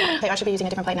gonna pick it up. Okay, I should be using a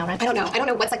different plate now, right? I don't know. I don't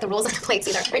know what's like the rules of the plates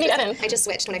either. I just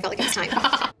switched when I felt like it was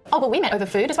time. Oh, but we met over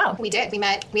food as well. We did. We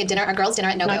had dinner, our girls' dinner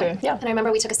at Nobu. Yeah. And I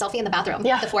remember we took a selfie in the bathroom,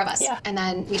 the four of us. Yeah. And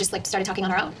then we just like started talking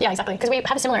on our own. Yeah, exactly. Because we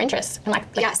have a similar interest in like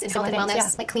yes, in health and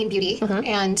wellness, like clean beauty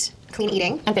and clean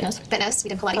eating. And fitness. Fitness. We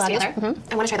did Pilates together.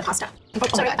 I want to try the pasta. Oh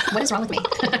sorry, what is wrong with me?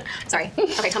 Sorry.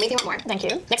 Okay, tell me if you want more. Thank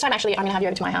you. Next time, actually, I'm going to have you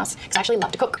over to my house because I actually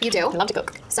love to cook. You do? I love to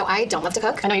cook. So I don't love to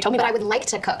cook. I know you told me but that. I would like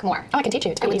to cook more. Oh, I can teach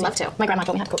you. It's really I would love to. My grandma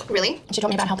taught me how to cook. Really? She taught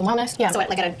me about health and wellness. Yeah. So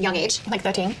like at a young age? Like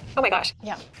 13. Oh my gosh.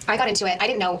 Yeah. I got into it. I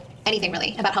didn't know anything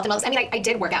really about health and wellness. I mean, I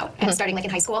did work out starting like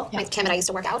in high school. Yeah. Like Kim and I used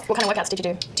to work out. What kind of workouts did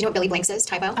you do? Do you know what Billy Blanks is?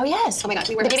 Typo? Oh, yes. Oh my God.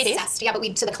 We were obsessed. Yeah,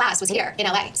 but so the class was here in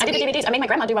LA. So I did the DVDs. I made my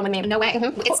grandma do one with me. No way.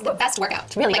 It's the best workout.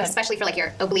 It's really like, good. Especially for like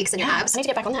your obliques and your abs. I need to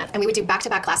get back on that. And we would do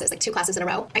back-to-back classes, like 2 classes in a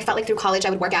row. I felt like through college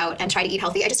I would work out and try to eat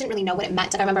healthy. I just didn't really know what it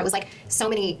meant. And I remember it was like so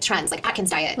many trends, like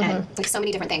Atkins diet and like so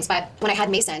many different things. But when I had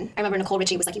Mason, I remember Nicole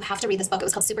Richie was like, you have to read this book. It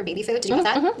was called Super Baby Food. Did you know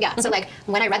that? Yeah. So like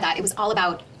when I read that, it was all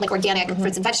about like organic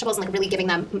fruits and vegetables and like really giving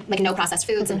them like no processed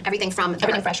foods and everything from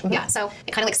everything fresh. Yeah. So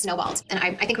it kind of like snowballed. And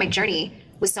I think my journey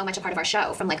was so much a part of our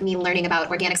show, from like me learning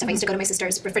about organic stuff. I used to go to my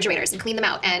sister's refrigerators and clean them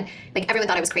out, and like everyone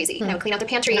thought I was crazy. And I would clean out their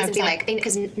pantries and be like,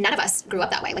 because none of us grew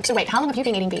up that way. Like, so wait, how long have you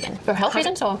been eating vegan? For health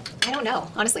reasons or? I don't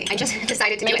know, honestly. I just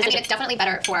decided to do it. I mean, it's definitely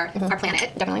better for our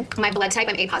planet. Definitely. My blood type,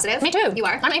 I'm A positive. Me too. You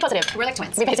are? I'm A positive. We're like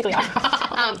twins. We basically are.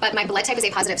 But my blood type is A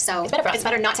positive, so it's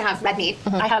better not to have red meat.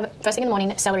 I have first thing in the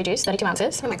morning celery juice, 32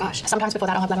 ounces. Oh my gosh. Sometimes before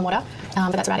that I'll have lemon water,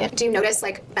 but that's about it. Do you notice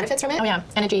like benefits from it? Oh yeah,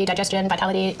 energy, digestion,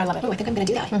 vitality. I love it. Oh, I think I'm gonna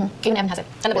do that. Even Evan has it.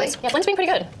 And the boys. Yeah, Flynn's been pretty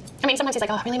good. I mean, sometimes he's like,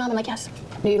 oh, really, Mom? I'm like, yes.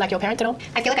 Do you like your parents at all?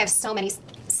 I feel like I have so many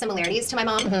similarities to my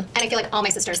mom, and I feel like all my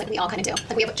sisters, like we all kind of do.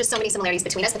 Like we have just so many similarities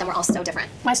between us, but then we're all so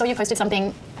different. I saw you posted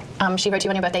something. She wrote to you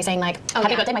on your birthday saying like,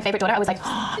 happy birthday, my favorite daughter. I was like,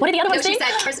 oh, what did the other ones say? She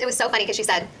said, it was so funny because she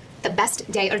said, the best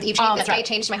day, or you changed, day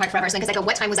changed my heart forever. Because I go,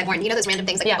 what time was I born? You know those random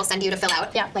things that people send you to fill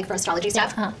out, like for astrology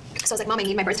stuff. So I was like, Mom, I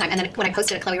need my birth time. And then when I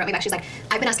posted it, Chloe wrote me back. She's like,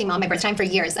 I've been asking Mom my birth time for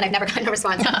years, and I've never gotten a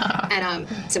response. And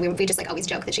so we just like always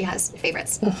joke that she has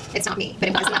favorites. It's not me, but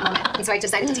it was in that moment. And so I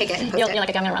decided to take it and post it. You're like,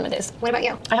 okay, I'm gonna run with this. What about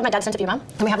you? I have my dad's sense of humor,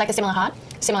 and we have like a similar heart,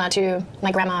 similar to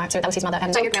my grandma. So that was his mother.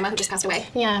 And so your grandma who just passed away?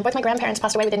 Yeah, both my grandparents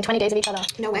passed away within 20 days of each other.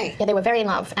 No way. Yeah, they were very in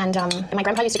love, and my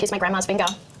grandpa used to kiss my grandma's finger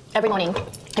every morning,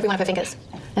 every one of her fingers,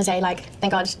 and say like,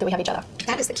 thank God that we have each other.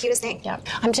 That is the cutest thing. Yeah.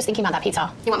 I'm just thinking about that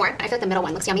pizza. You want more? I feel like the middle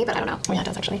one looks yummy, but I don't know. Oh yeah, it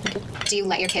does actually. Thank you. Do you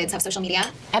let your kids have social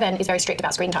media? Evan is very strict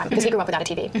about screen time because he grew up without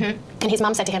a TV. And his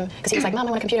mum said to him, because he was like, Mom,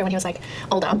 I want a computer when he was like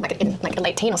older, like in like a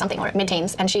late teen or something, or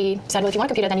mid-teens, and she said, well, if you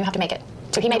want a computer, then you have to make it.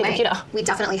 So he made a computer. We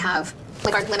definitely have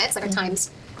like our limits, like our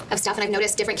times of stuff, and I've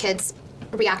noticed different kids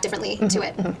react differently to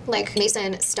it. Like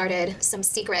Mason started some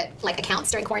secret like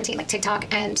accounts during quarantine, like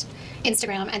TikTok, and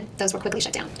Instagram, and those were quickly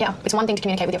shut down. Yeah, it's one thing to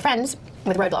communicate with your friends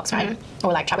with roadblocks, right?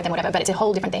 Or like chat with them, whatever, but it's a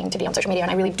whole different thing to be on social media,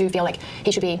 and I really do feel like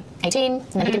he should be 18, and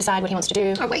then he can decide what he wants to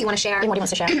do. Or what you want to share. And what he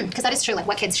wants to share. Because that is true, like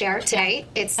what kids share today,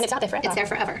 and it's not there forever. It's there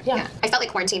forever. Yeah. I felt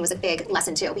like quarantine was a big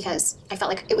lesson too, because I felt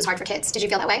like it was hard for kids. Did you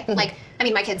feel that way? Like, I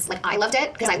mean, my kids, like I loved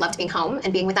it, because I loved being home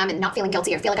and being with them and not feeling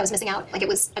guilty or feel like I was missing out. Like it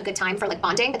was a good time for like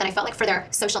bonding, but then I felt like for their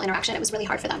social interaction, it was really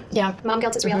hard for them. Yeah. Mom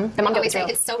guilt is real. The mom guilt is real.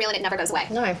 It's so real and it never goes away.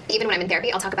 No. Even when I'm in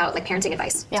therapy, I'll talk about like parenting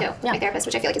advice too. My therapist,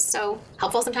 which I feel like is so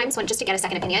helpful sometimes when just to get a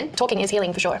second opinion. Talking is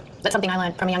healing for sure. That's something I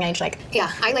learned from a young age. Like,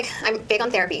 yeah, I'm big on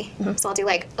therapy, so I'll do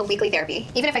like a weekly therapy,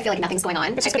 even if I feel like nothing's going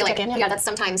on. It's just I feel good like to check in, that's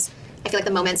sometimes I feel like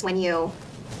the moments when you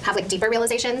have like deeper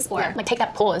realizations or like take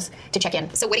that pause to check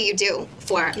in. So what do you do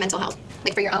for mental health,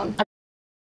 like for your own?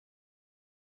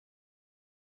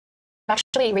 I've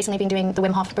actually recently been doing the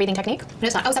Wim Hof breathing technique. What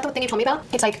is that? Oh, is that the thing you told me about?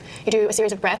 It's like you do a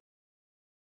series of breaths.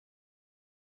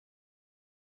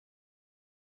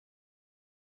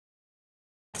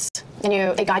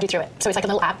 And they guide you through it. So it's like a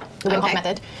little app, the Wim Hof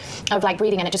method, of like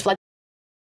breathing, and it just floods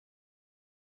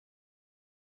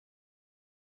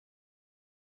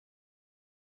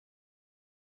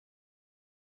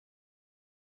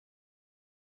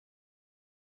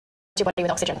your body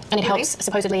with oxygen. And it helps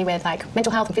supposedly with like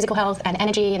mental health and physical health and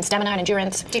energy and stamina and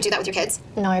endurance. Do you do that with your kids?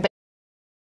 No,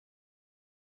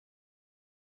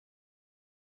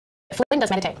 but Flynn does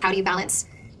meditate. How do you balance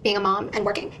being a mom and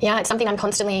working? Yeah, it's something I'm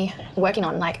constantly working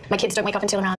on. Like my kids don't wake up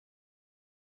until around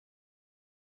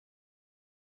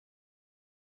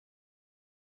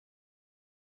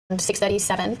 6:30,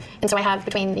 7, and so I have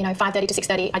between 5:30 to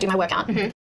 6:30 I do my workout.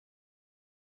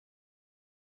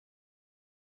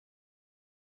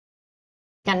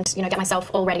 And get myself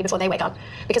all ready before they wake up,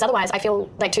 because otherwise I feel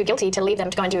like too guilty to leave them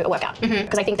to go and do a workout,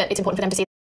 because I think that it's important for them to see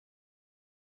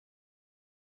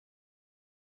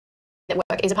that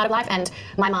work is a part of life. And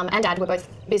my mum and dad were both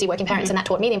busy working parents, and that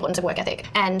taught me the importance of work ethic,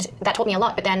 and that taught me a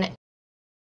lot. But then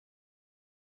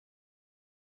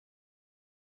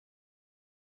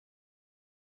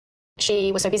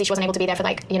she was so busy she wasn't able to be there for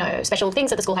like special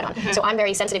things that the school had on. So I'm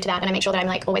very sensitive to that, and I make sure that I'm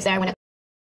like always there when it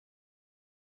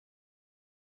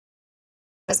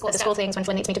the school things, when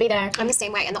Flynn needs me to be there. I'm the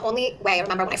same way, and the only way I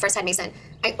remember when I first had Mason,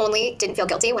 I only didn't feel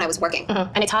guilty when I was working.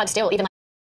 And it's hard still, even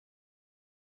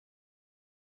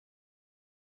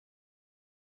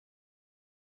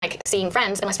like seeing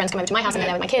friends, unless friends come over to my house and they're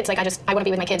there with my kids. Like I want to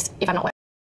be with my kids if I'm not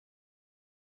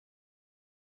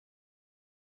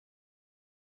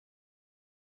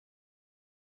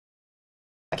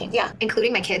working. Yeah,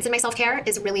 including my kids in my self-care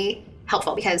is really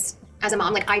helpful, because as a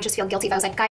mom, like I just feel guilty if I was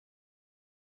like, guys,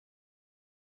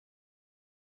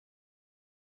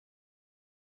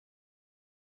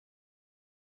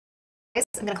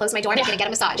 I'm gonna close my door and I'm gonna get a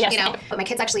massage, But my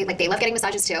kids actually, like, they love getting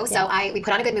massages too. So we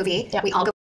put on a good movie. We all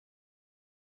go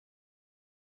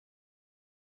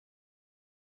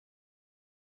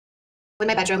in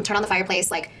my bedroom, turn on the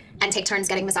fireplace, like, and take turns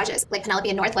getting massages. Like Penelope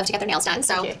and North love to get their nails done.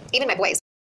 So even my boys.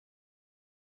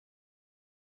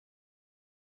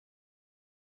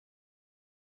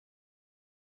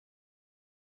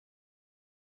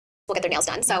 Will get their nails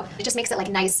done. So it just makes it like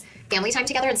nice family time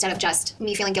together instead of just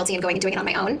me feeling guilty and going and doing it on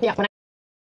my own. Yeah. When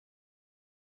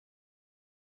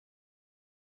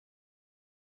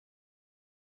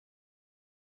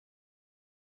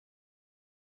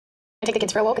I take the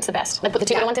kids for a walk, it's the best. Like put the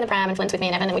two little ones in the pram, and Flynn's with me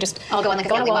and Evan, and we just all go on like a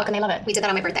walk, and they love it. We did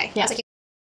that on my birthday. Yeah. You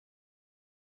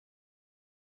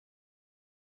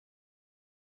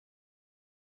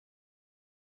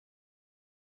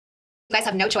guys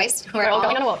have no choice. We're all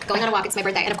going on a walk. Going on a walk. It's my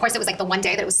birthday. And of course, it was like the one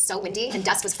day that it was so windy and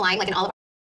dust was flying like in all of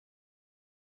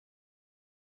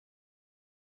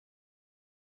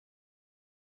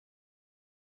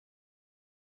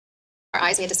our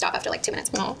eyes. We had to stop after like 2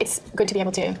 minutes. Oh, it's good to be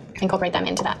able to incorporate them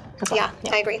into that as well.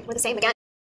 Yeah, I agree. We're the same again.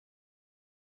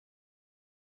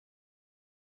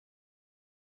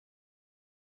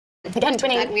 Again,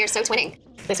 twinning. And we are so twinning.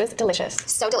 This was delicious.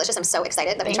 So delicious. I'm so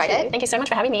excited that we tried it. Thank you so much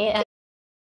for having me.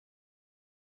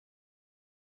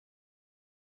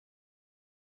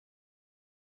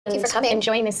 Thank you for coming.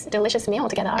 Enjoying this delicious meal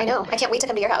together. I know. I can't wait to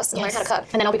come to your house and learn how to cook.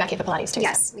 And then I'll be back here for Pilates too.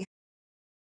 Yes.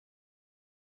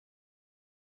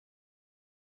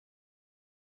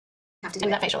 Have to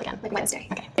do that facial again. Like Wednesday.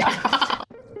 Okay.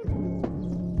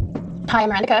 Hi, I'm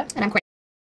Miranda Kerr. And I'm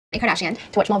Kourtney Kardashian.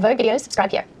 To watch more Vogue videos, subscribe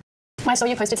here. I saw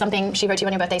you posted something, she wrote you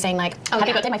on your birthday saying like,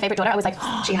 happy birthday, my favorite daughter. I was like,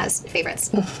 oh. She has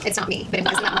favorites. It's not me, but it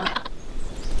was in that moment.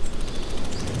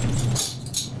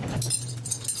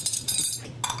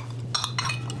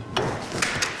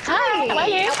 Hi, how are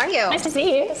you? How are you? Nice to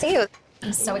see you. Nice to see you.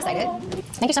 I'm so excited.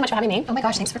 Thank you so much for having me. Oh my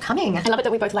gosh, thanks for coming. I love it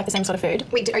that we both like the same sort of food.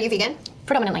 Wait, are you vegan?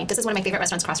 Predominantly. This is one of my favorite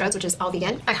restaurants, Crossroads, which is all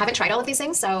vegan. I haven't tried all of these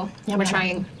things, so we're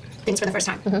trying things for the first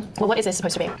time. Well, what is this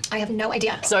supposed to be? I have no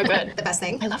idea. So good. The best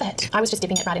thing. I love it. I was just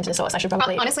dipping it right into the sauce. I should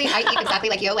probably... Honestly, I eat exactly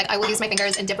like you. Like, I will use my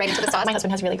fingers and dip right into the sauce. My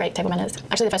husband has really great table manners.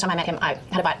 Actually, the first time I met him, I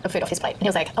had a bite of food off his plate. And he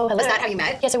was like, oh, hello. Was that how you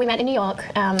met? Yeah, so we met in New York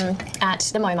at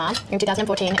the MoMA in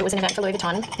 2014. It was an event for Louis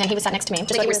Vuitton, and he was sat next to me.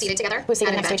 Just like you were seated together? We were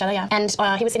seated next to each other, yeah. And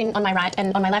he was sitting on my right,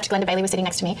 and on my left, Glenda Bailey was sitting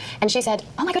next to me. And she said,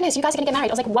 oh my goodness, you guys are going to get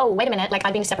married. I was like, whoa, wait a minute. Like,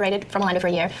 I'd been separated from Orlando for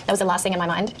a year. That was the last thing in my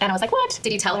mind. And I was like, what?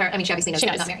 Did you tell her? I mean, she obviously knows she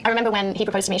that knows. you're not married. I remember when he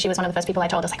proposed to me, she was one of the first people I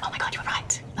told. I was like, oh my God, you were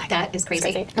right. Like, that is crazy.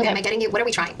 Okay. Am I getting you? What are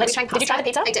we trying? Did you try the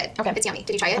pizza? I did. Okay. It's yummy.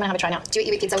 Did you try it? I'm gonna have a try now. Do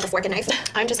you eat pizza with a fork and knife?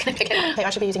 I'm just gonna pick it up. Okay, I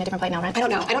should be using a different plate now, right? I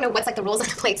don't know what's like the rules of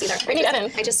the plates either. We need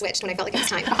Evan. I just switched when I felt like it was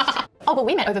time. Oh, but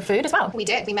we met over food as well. We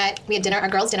did. We had dinner, our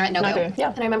girls' dinner at Nobu.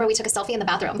 Yeah. And I remember we took a selfie in the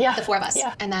bathroom, the four of us.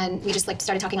 Yeah. And then we just like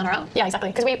started talking on our own. Yeah,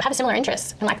 exactly. Because we have similar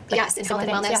interests in like yes, in health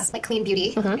and wellness, like clean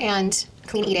beauty and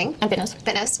clean eating. And fitness.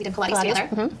 Fitness. We did Pilates together.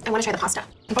 I want to try the pasta.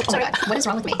 Oh my God, what is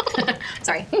wrong with me?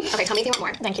 Sorry. Okay, tell me if you want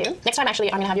more. Thank you. Next time, actually,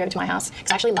 I'm going to have you over to my house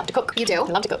because I actually love to cook. You do? I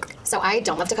love to cook. So I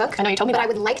don't love to cook. I know you told me but that. I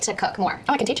would like to cook more.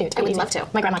 Oh, I can teach you. I would love to.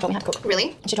 My grandma taught me how to cook.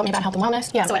 Really? She taught me about health and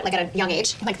wellness. Yeah. So at a young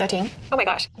age? Like 13. Oh my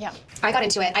gosh. Yeah. I got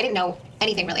into it. I didn't know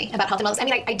anything really about health and wellness. I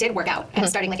mean, I did work out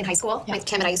starting like in high school. Yeah. Like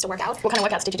Kim and I used to work out. What kind of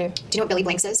workouts did you do? Do you know what Billy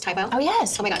Blanks is? Typo? Oh,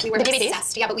 yes. Oh my God. We were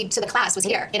obsessed. Yeah, but so the class was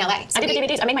here in LA. So I did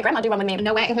the DVDs. I made my grandma do one with me.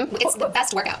 No way. It's the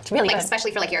best workout. It's really like, good.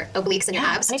 Especially for like your obliques and your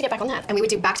abs. I need to get back on that. And we would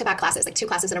do back-to-back classes, like 2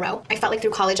 classes in a row. I felt like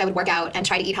through college I would work out and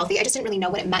try to eat healthy. I just didn't really know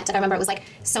what it meant. And I remember it was like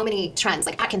so many trends,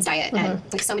 like Atkins diet and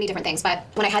like so many different things. But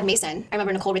when I had Mason, I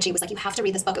remember Nicole Richie was like, you have to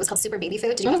read this book. It was called Super Baby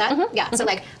Food. Did you know that? Yeah. So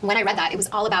like when I read that, it was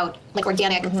all about like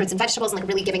organic fruits and vegetables and like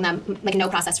really giving them like no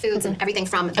processed foods and everything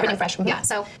from everything fresh. Yeah.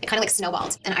 So it kind of like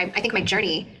snowballed. And I think my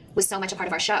journey was so much a part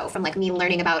of our show, from like me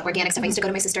learning about organic stuff. I used to go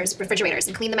to my sister's refrigerators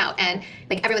and clean them out, and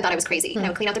like everyone thought I was crazy. And I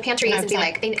would clean out their pantries and be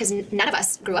like, because none of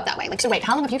us grew up that way. Like, so wait,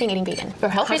 how long have you been eating vegan? For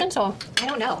health reasons or? I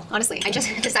don't know, honestly. I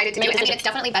just decided to do it. I mean, it's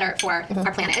definitely better for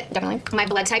our planet. Definitely. My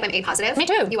blood type, I'm A positive. Me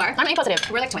too. You are? I'm A positive.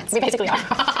 We're like twins. We basically are.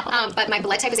 But my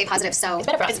blood type is A positive, so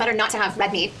it's better not to have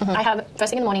red meat. I have first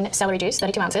thing in the morning celery juice,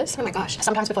 32 ounces. Oh my gosh.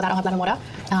 Sometimes before that I'll have lemon water,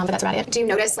 but that's about it. Do you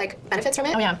notice like benefits from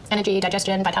it? Oh yeah, energy,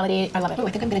 digestion, vitality. I love it. Oh,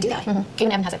 I think I'm gonna do that. Even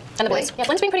Evan has it. And the boys. Yeah,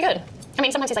 Flynn's been pretty good. I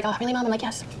mean, sometimes he's like, oh, really, Mom? I'm like,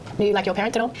 yes. Do you like your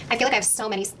parents at all? I feel like I have so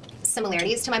many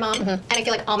similarities to my mom, and I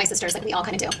feel like all my sisters, like we all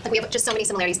kind of do. Like we have just so many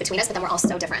similarities between us, but then we're all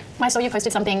so different. I saw you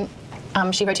posted something.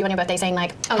 She wrote to you on your birthday saying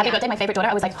like, happy birthday, my favorite daughter.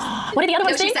 I was like, oh, what did the other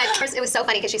one say? She said, it was so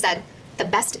funny because she said, the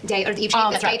best day, or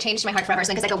this day changed my heart forever.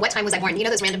 Because I go, what time was I born? You know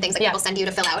those random things that people send you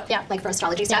to fill out, like for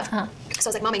astrology stuff. So I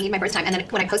was like, Mom, I need my birth time. And then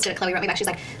when I posted it, Chloe wrote me back. She's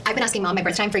like, I've been asking Mom my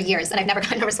birth time for years, and I've never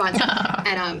gotten a response.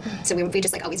 And so we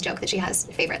just like always joke that she has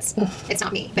favorites. It's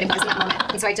not me, but it was in that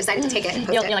moment. And so I decided to take it and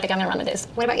post it. You're like, I'm gonna run with this.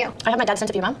 What about you? I have my dad's sense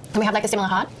of humor, and we have like a similar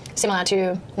heart, similar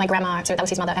to my grandma. So that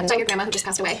was his mother. And so your grandma who just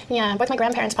passed away? Yeah, both my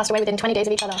grandparents passed away within 20 days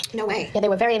of each other. No way. Yeah, they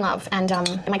were very in love, and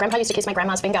my grandpa used to kiss my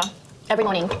grandma's finger every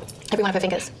morning, every one of her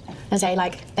fingers, and say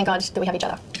like, thank God that we have each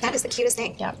other. That is the cutest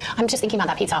thing. Yeah. I'm just thinking about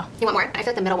that pizza. You want more? I feel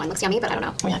like the middle one looks yummy, but I don't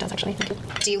know. Oh yeah, it does actually. Thank you.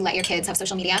 Do you let your kids have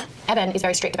social media? Evan is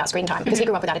very strict about screen time because he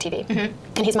grew up without a TV.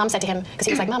 And his mum said to him, because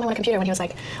he was like, Mum, I want a computer when he was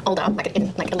like older, like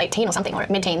in like a late teen or something, or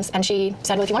mid-teens, and she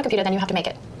said, well, if you want a computer, then you have to make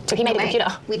it. So he made a computer.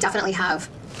 We definitely have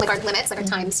like our limits, like our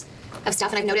times of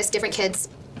stuff, and I've noticed different kids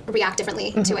react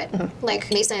differently to it.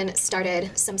 Like Mason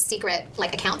started some secret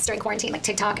like accounts during quarantine, like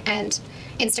TikTok and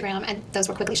Instagram, and those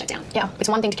were quickly shut down. Yeah, it's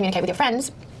one thing to communicate with your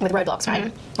friends with roadblocks,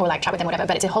 right? Or like chat with them, whatever,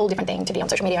 but it's a whole different thing to be on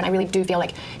social media, and I really do feel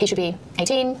like he should be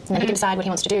 18, and then he can decide what he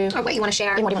wants to do. Or what you want to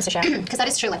share. And what he wants to share. Because that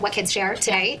is true, like what kids share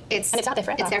today, and it's out there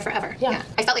forever. It's there forever. Yeah.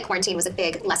 I felt like quarantine was a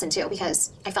big lesson too,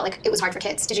 because I felt like it was hard for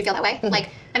kids. Did you feel that way? Like,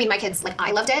 I mean, my kids, like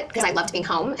I loved it, because I loved being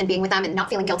home and being with them and not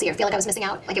feeling guilty or feel like I was missing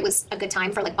out. Like it was a good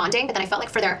time for like bonding, but then I felt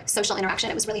like for their social interaction,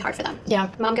 it was really hard for them.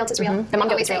 Yeah. Mom guilt is real. The mom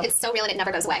guilt is real. It's so real and it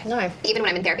never goes away. No. Even when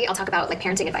I'm in therapy, I'll talk about like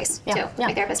parenting advice too.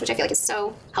 My therapist, which I feel like is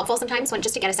so helpful sometimes when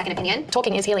just to get a second opinion.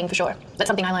 Talking is healing for sure. That's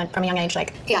something I learned from a young age.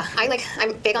 Like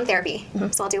I'm big on therapy,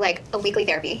 so I'll do like a weekly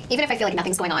therapy, even if I feel like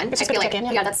nothing's going on. I feel like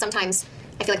that's sometimes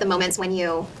I feel like the moments when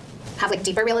you have like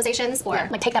deeper realizations or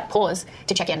like take that pause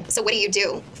to check in. So what do you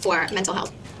do for mental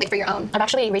health, like for your own? I've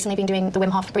actually recently been doing the Wim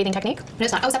Hof breathing technique. No,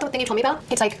 it's not. Oh, is that the thing you told me about?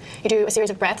 It's like you do a series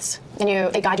of breaths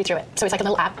and they guide you through it. So it's like a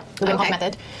little app, the Wim Hof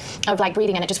method of like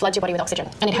breathing, and it just floods your body with oxygen,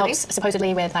 and it helps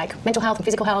supposedly with like mental health and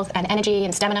physical health and energy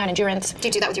and stamina and endurance. Do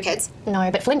you do that with your kids? No,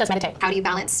 but Flynn does meditate. How do you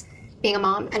balance being a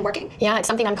mom and working? Yeah, it's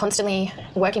something I'm constantly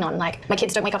working on. Like, my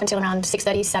kids don't wake up until around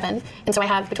 6:30, 7, and so I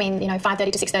have between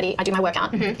 5:30 to 6:30 I do my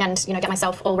workout and get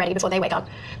myself all ready before they wake up,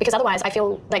 because otherwise I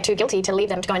feel like too guilty to leave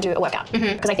them to go and do a workout,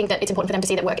 because I think that it's important for them to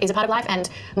see that work is a part of life. And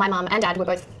my mum and dad were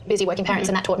both busy working parents,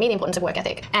 and that taught me the importance of work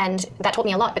ethic, and that taught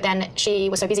me a lot. But then she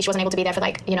was so busy she wasn't able to be there for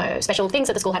special things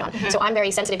that the school had on. So I'm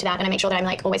very sensitive to that, and I make sure that I'm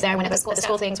like always there whenever the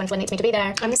school things, when Flynn needs me to be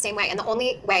there. I'm the same way, and the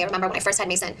only way I remember when I first had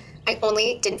Mason, I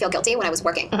only didn't feel guilty when I was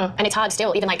working. And it's hard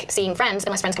still, even like seeing friends,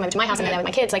 unless friends come over to my house and they're there with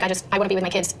my kids. Like, I want to be with my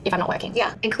kids if I'm not working.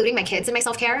 Yeah, including my kids in my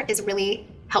self-care is really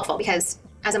helpful, because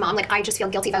as a mom, like, I just feel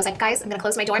guilty if I was like, guys, I'm gonna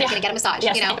close my door and I'm gonna get a massage,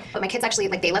 But my kids actually,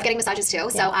 like, they love getting massages too.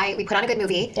 So we put on a good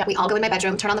movie. We all go in my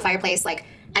bedroom, turn on the fireplace,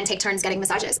 and take turns getting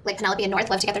massages. Like, Penelope and North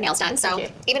love to get their nails done. So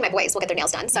even my boys will get their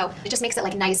nails done. So it just makes it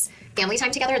like nice family time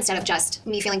together instead of just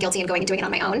me feeling guilty and going and doing it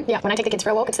on my own. Yeah, when I take the kids for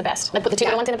a walk, it's the best. Like, put the two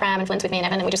little ones in the pram and Flynn's with me and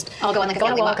Evan, and we just all go on like a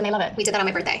family walk and they love it. We did that on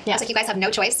my birthday. I was like, you guys have no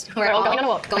choice. We're all going on a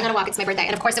walk. Going on a walk. It's my birthday.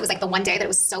 And of course, it was like the one day that it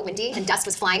was so windy and dust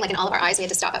was flying like in all of our eyes. We had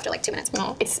to stop after like 2 minutes.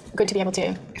 Oh, it's good to be able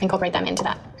to incorporate them into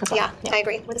that as well. Yeah, I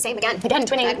agree. We're the same again. Again,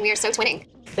 twinning. We are so twinning.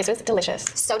 This was delicious.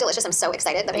 So delicious. I'm so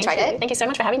excited that we tried it. Thank you so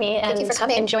much for having me and Thank you for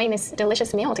coming. enjoying this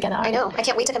delicious meal together. I know. I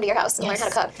can't wait to come to your house and learn how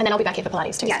to cook. And then I'll be back here for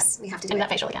Pilates too. Yes, we have to do that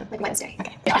facial again. Like Wednesday.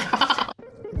 Okay. Yeah.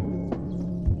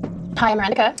 Hi, I'm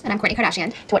Miranda Kerr. And I'm Kourtney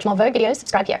Kardashian. To watch more Vogue videos,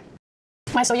 subscribe here.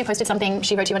 I saw you posted something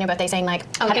she wrote to you on your birthday saying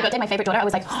like, happy birthday, my favorite daughter. I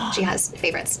was like, oh. She has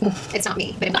favorites. It's not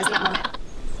me, but it was in that moment.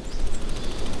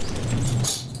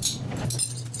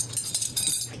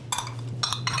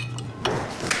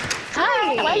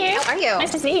 Hi, how are you? How are you?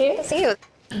 Nice to see you. Good to see you.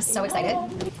 I'm so excited.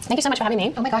 Thank you so much for having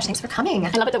me. Oh my gosh, thanks for coming. I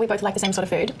love it that we both like the same sort of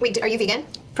food. Wait, are you vegan?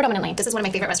 Predominantly. This is one of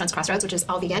my favorite restaurants, Crossroads, which is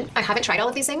all vegan. I haven't tried all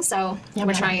of these things, so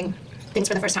we're trying things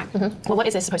for the first time. Well, what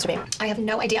is this supposed to be? I have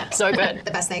no idea. So good.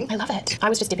 The best thing. I love it. I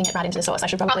was just dipping it right into the sauce. I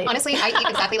should probably... Honestly, I eat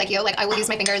exactly like you. Like, I will use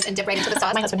my fingers and dip right into the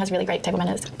sauce. My husband has really great table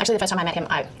manners. Actually, the first time I met him,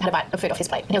 I had a bite of food off his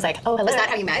plate. And he was like, oh, hello. Is that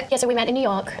how you met? Yeah, so we met in New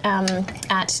York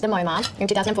at the MoMA in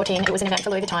 2014. It was an event for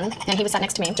Louis Vuitton, and he was sat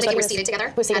next to me. Just like you were seated together?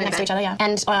 We were seated next to each other, yeah.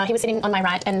 And he was sitting on my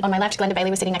right, and on my left, Glenda Bailey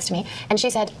was sitting next to me. And she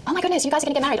said, oh my goodness, you guys are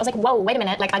going to get married. I was like, whoa, wait a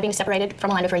minute. Like, I'd been separated from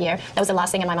Orlando for a year. That was the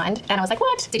last thing in my mind. And I was like,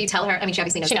 what? Did you tell her? I mean, she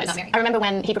obviously knows she she's knows. not married. I remember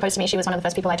when he proposed to me, she was one of the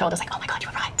first people I told. I was like, oh my God, you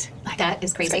were right. Like, that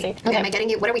is crazy. Okay. Am I getting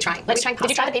you? What are we trying? Are we trying pasta?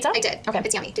 Did you try the pizza? I did. Okay.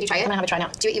 It's yummy. Did you try it? I'm gonna have a try now.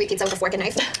 Do you eat pizza with a fork and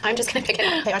knife? I'm just gonna pick it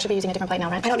up. Okay, I should be using a different plate now,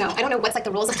 right? I don't know what's like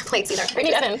the rules of the plates either.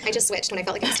 I just switched when I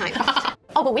felt like it was time.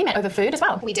 Oh, but we met over food as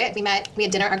well. We did. We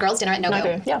had dinner, our girls' dinner at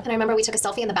Nobu. Yeah. And I remember we took a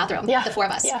selfie in the bathroom, the four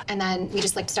of us. Yeah. And then we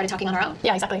just like started talking on our own.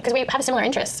 Yeah, exactly. Because we have similar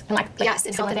interests in like yes,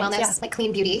 in health and wellness, like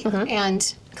clean beauty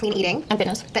and clean eating. And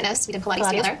fitness. Fitness. We did Pilates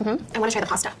together. I want to try the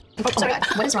pasta. Oh my God.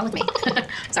 What is wrong with me?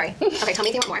 Sorry. Okay, tell me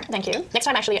if you want more. Thank you. Next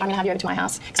time, actually, I'm going to have you over to my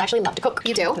house because I actually love to cook.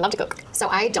 You do? I love to cook. So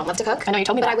I don't love to cook. I know you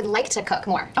told me but that. I would like to cook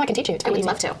more. Oh, I can teach you. I would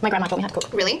love to. My grandma taught me how to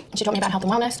cook. Really? She taught me about health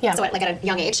and wellness. Yeah. So like at a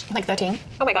young age? Like 13.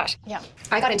 Oh my gosh. Yeah.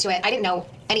 I got into it. I didn't know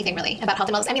anything really about health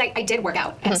and wellness. I mean, I did work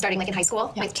out starting like in high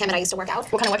school. Yeah. Like Kim and I used to work out.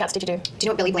 What kind of workouts did you do? Do you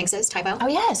know what Billy Blanks is? Typo? Oh,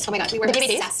 yes. Oh my God. We were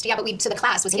obsessed. Yeah, but so the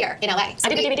class was here in LA. So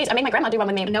I did the DVDs. I made my grandma do one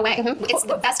with me. No way. It's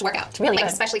the best workout. It's really like,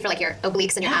 good. Especially for like your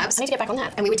obliques and your abs. I need to get back on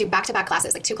that. And we would do back-to-back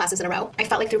classes, like 2 classes in a row. I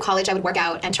felt like through college I would work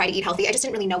out and try to eat healthy. I just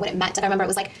didn't really know what it meant. And I remember it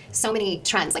was like so many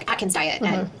trends, like Atkins diet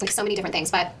and like so many different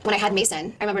things. But when I had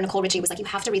Mason, I remember Nicole Richie was like, you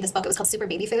have to read this book. It was called Super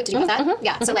Baby Food. Did you know that?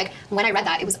 Yeah. So like when I read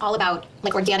that, it was all about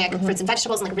like organic fruits and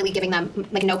vegetables and like really giving them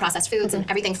like no processed foods and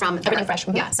everything from everything fresh.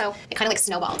 Yeah. So it kind of like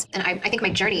snowballed. And I think my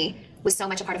journey was so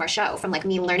much a part of our show, from like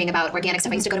me learning about organic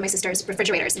stuff. I used to go to my sister's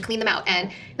refrigerators and clean them out,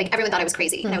 and like everyone thought I was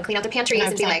crazy. And I would clean out their pantries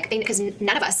and be like, because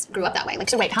none of us grew up that way. Like,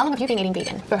 so wait, how long have you been eating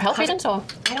vegan? For health reasons or?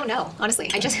 I don't know, honestly.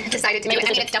 I just decided to do it.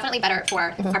 I mean, it's definitely better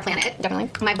for our planet.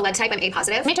 Definitely. My blood type, I'm A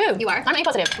positive. Me too. You are? I'm A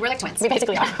positive. We're like twins. We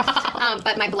basically are.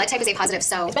 But my blood type is A positive,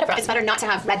 so it's better for us. It's better not to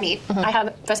have red meat. I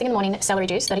have first thing in the morning celery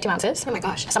juice, 32 ounces. Oh my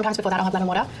gosh. Sometimes before that I'll have lemon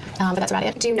water, but that's about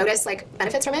it. Do you notice like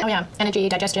benefits from it? Oh yeah, energy,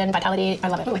 digestion, vitality. I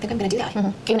love it. Oh, I think I'm gonna do that.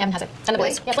 Even Evan has it. And the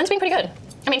boys. Yeah, Flynn's been pretty good.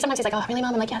 I mean, sometimes he's like, oh, really,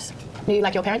 Mom? I'm like, yes. Do you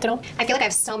like your parent at all? I feel like I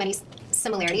have so many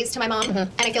similarities to my mom,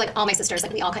 and I feel like all my sisters,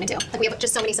 like we all kind of do. Like we have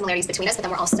just so many similarities between us, but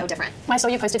then we're all so different. I saw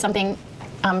you posted something.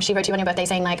 She wrote to you on your birthday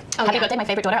saying like, happy birthday, my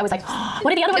favorite daughter. I was like, oh,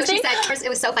 what did the other one say? She said, first, it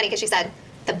was so funny because she said,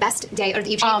 the best day, or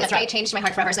you changed, that day changed my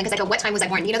heart forever. Because I go, what time was I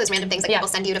born? You know those random things that people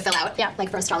send you to fill out, like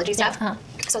for astrology stuff.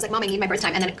 So I was like, Mom, I need my birth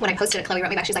time. And then when I posted it, Chloe wrote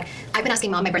me back. She's like, I've been asking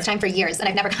Mom my birth time for years, and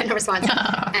I've never gotten a response.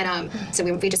 And so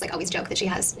we just like always joke that she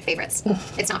has favorites.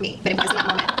 It's not me, but it was in that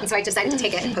moment. And so I decided to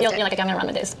take it and post it. You're like, I'm gonna run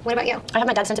with this. What about you? I have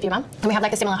my dad's sense of humor, and we have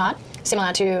like a similar heart,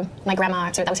 similar to my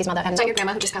grandma. So that was his mother. And so your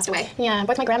grandma who just passed away? Yeah,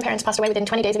 both my grandparents passed away within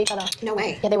 20 days of each other. No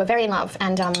way. Yeah, they were very in love,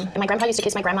 and my grandpa used to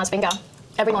kiss my grandma's finger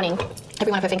every morning,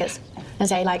 every one of her fingers. and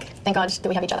say, like, thank God that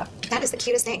we have each other. That is the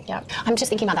cutest thing. Yeah. I'm just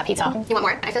thinking about that pizza. You want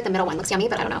more? I feel like the middle one looks yummy,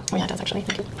 but I don't know. Oh, yeah, it does actually.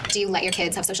 Thank you. Do you let your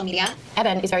kids have social media?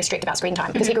 Evan is very strict about screen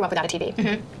time because he grew up without a TV.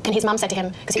 And his mum said to him,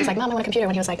 because he was like, Mum, I want a computer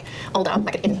when he was like older,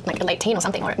 like in like a late teen or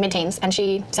something, or mid-teens. And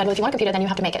she said, well, if you want a computer, then you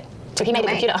have to make it. So he made a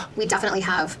computer. We definitely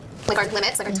have like our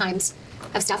limits, like our times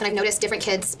of stuff. And I've noticed different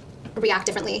kids react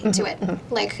differently to it.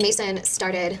 Like Mason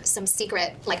started some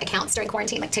secret like accounts during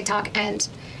quarantine, like TikTok and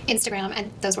Instagram,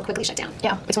 and those were quickly shut down.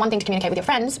 Yeah, it's one thing to communicate with your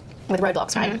friends with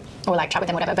roadblocks, right? Or like chat with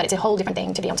them, whatever, but it's a whole different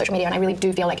thing to be on social media, and I really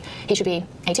do feel like he should be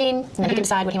 18, and then he can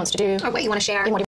decide what he wants to do. Or what you want to share.